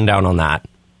us the rundown on that.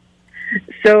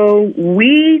 So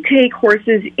we take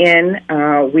horses in,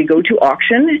 we go to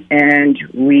auction, and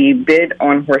we bid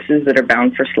on horses that are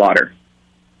bound for slaughter.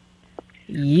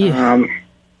 Yeah.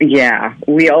 Yeah.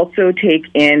 We also take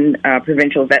in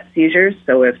provincial vet seizures,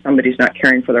 so if somebody's not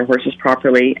caring for their horses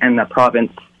properly and the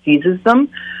province seizes them,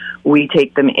 we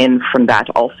take them in from that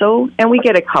also. And we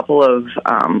get a couple of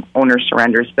owner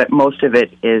surrenders, but most of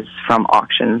it is from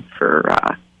auction for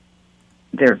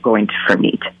they're going for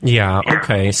meat. Yeah,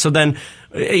 okay. So then,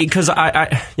 because go for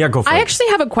it. I actually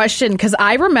have a question because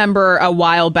I remember a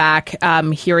while back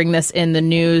hearing this in the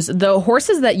news. The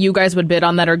horses that you guys would bid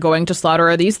on that are going to slaughter,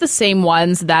 are these the same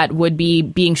ones that would be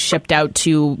being shipped out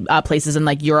to places in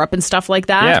like Europe and stuff like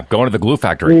that? Yeah, going to the glue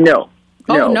factory. No.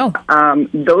 Oh, no.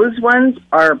 Those ones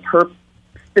are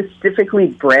specifically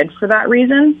bred for that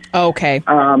reason. Okay.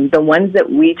 The ones that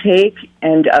we take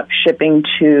end up shipping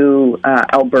to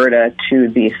Alberta to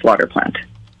the slaughter plant.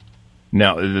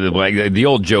 Now, the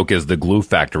old joke is the glue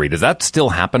factory. Does that still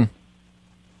happen?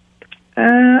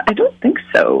 I don't think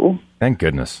so. Thank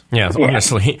goodness. Yeah,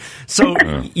 honestly. So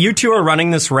you two are running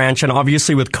this ranch, and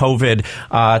obviously with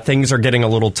COVID, things are getting a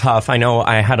little tough. I know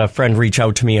I had a friend reach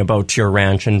out to me about your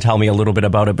ranch and tell me a little bit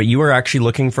about it, but you are actually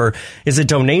looking for, is it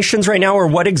donations right now, or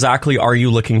what exactly are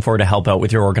you looking for to help out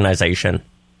with your organization?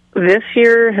 This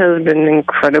year has been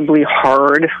incredibly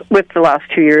hard with the last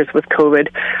 2 years with COVID.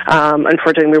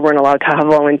 Unfortunately, we weren't allowed to have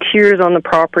volunteers on the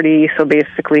property, so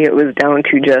basically it was down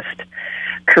to just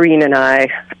Corinne and I,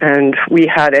 and we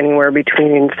had anywhere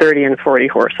between 30 and 40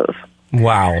 horses.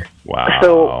 Wow.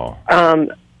 So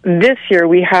this year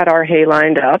we had our hay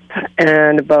lined up,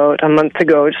 and about a month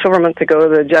ago, just over a month ago,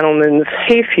 the gentleman's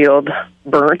hay field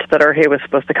burnt that our hay was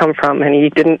supposed to come from, and he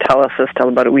didn't tell us this till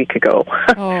about a week ago.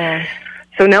 Oh.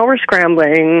 So now we're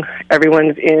scrambling.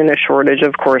 Everyone's in a shortage,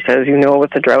 of course, as you know,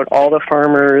 with the drought. All the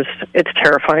farmers, it's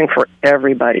terrifying for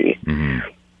everybody. Mm-hmm.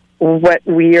 What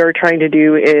we are trying to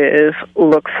do is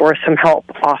look for some help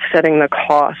offsetting the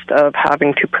cost of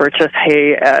having to purchase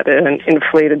hay at an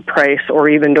inflated price, or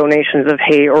even donations of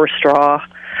hay or straw,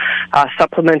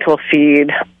 supplemental feed,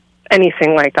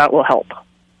 anything like that will help.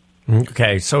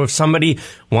 Okay, so if somebody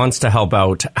wants to help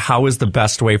out, how is the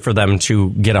best way for them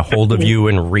to get a hold of you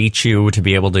and reach you to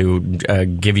be able to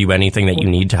give you anything that you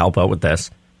need to help out with this?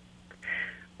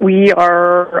 We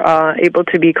are able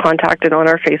to be contacted on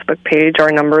our Facebook page.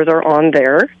 Our numbers are on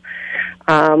there.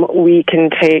 We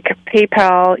can take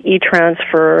PayPal,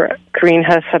 e-transfer. Corinne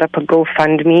has set up a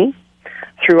GoFundMe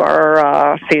through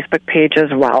our Facebook page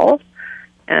as well.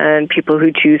 And people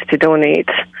who choose to donate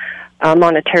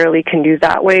monetarily can do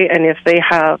that way. And if they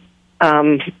have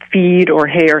feed or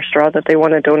hay or straw that they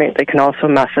want to donate, they can also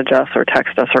message us or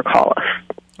text us or call us.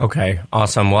 Okay,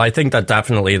 awesome. Well, I think that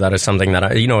definitely that is something that,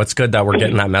 it's good that we're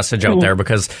getting that message out there,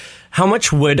 because how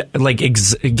much would,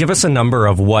 give us a number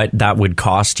of what that would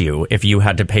cost you if you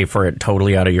had to pay for it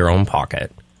totally out of your own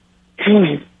pocket?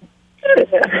 The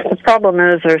problem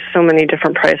is there's so many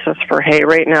different prices for hay.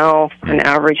 Right now, an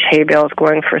average hay bale is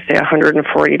going for, say,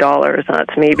 $140.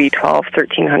 That's maybe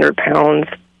 1,300 pounds.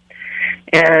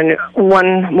 And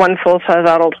one full-size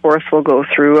adult horse will go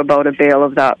through about a bale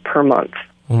of that per month.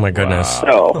 Oh, my goodness.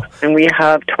 So, and we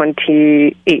have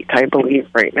 28, I believe,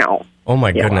 right now. Oh,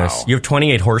 my goodness. You have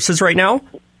 28 horses right now?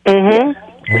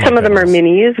 Mm-hmm. Some of them are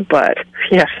minis, but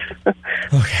yes.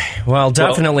 Okay. Well,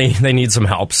 definitely they need some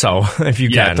help, so if you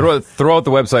can. Throw out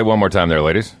the website one more time there,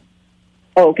 ladies.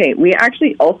 Okay. We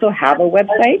actually also have a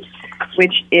website,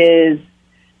 which is,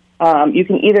 you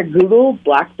can either Google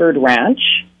Blackbird Ranch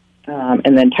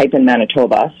and then type in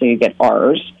Manitoba, so you get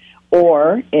ours,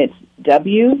 or it's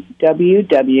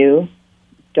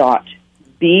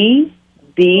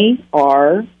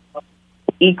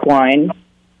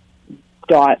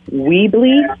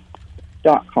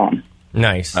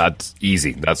Nice. That's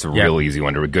easy. That's a real easy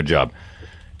one. Good job.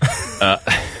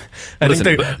 I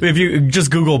think if you just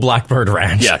Google Blackbird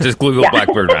Ranch. Yeah, just Google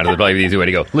Blackbird Ranch. That's probably the easy way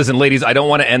to go. Listen, ladies, I don't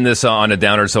want to end this on a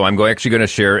downer, so I'm actually going to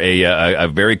share a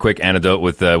very quick anecdote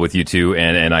with you two,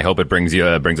 and I hope it brings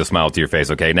a smile to your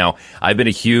face. Okay, now I've been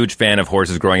a huge fan of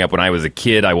horses growing up. When I was a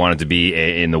kid, I wanted to be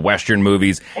in the Western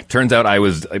movies. Turns out I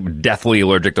was deathly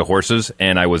allergic to horses,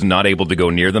 and I was not able to go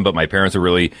near them. But my parents were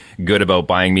really good about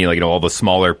buying me, all the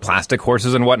smaller plastic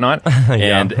horses and whatnot.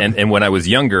 And when I was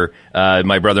younger,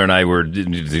 my brother and I were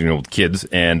kids,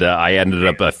 and I ended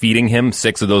up feeding him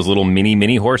 6 of those little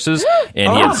mini horses,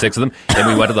 and he had 6 of them. And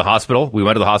we went to the hospital.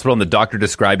 And the doctor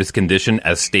described his condition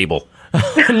as stable.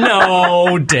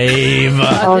 No, Dave.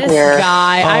 This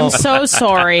guy. I'm so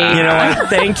sorry. You know what?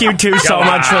 Thank you two so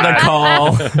much for the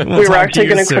call. We were actually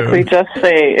going to quickly just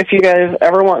say, if you guys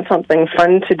ever want something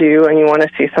fun to do and you want to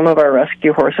see some of our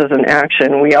rescue horses in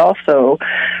action, we also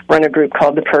run a group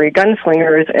called the Prairie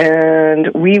Gunslingers, and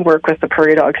we work with the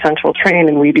Prairie Dog Central Train,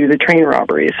 and we do the train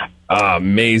robberies.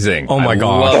 Amazing. Oh, my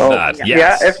God. I love that.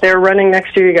 Yes. Yeah, if they're running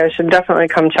next to you, you guys should definitely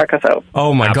come check us out.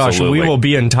 Oh, my gosh. We will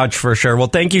be in touch for sure. Well,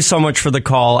 thank you so much for the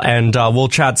call, and we'll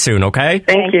chat soon, okay?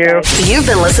 Thank you. You've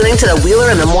been listening to the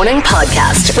Wheeler in the Morning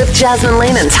podcast with Jasmine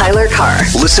Lane and Tyler Carr.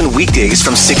 Listen weekdays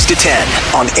from 6 to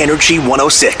 10 on Energy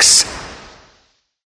 106.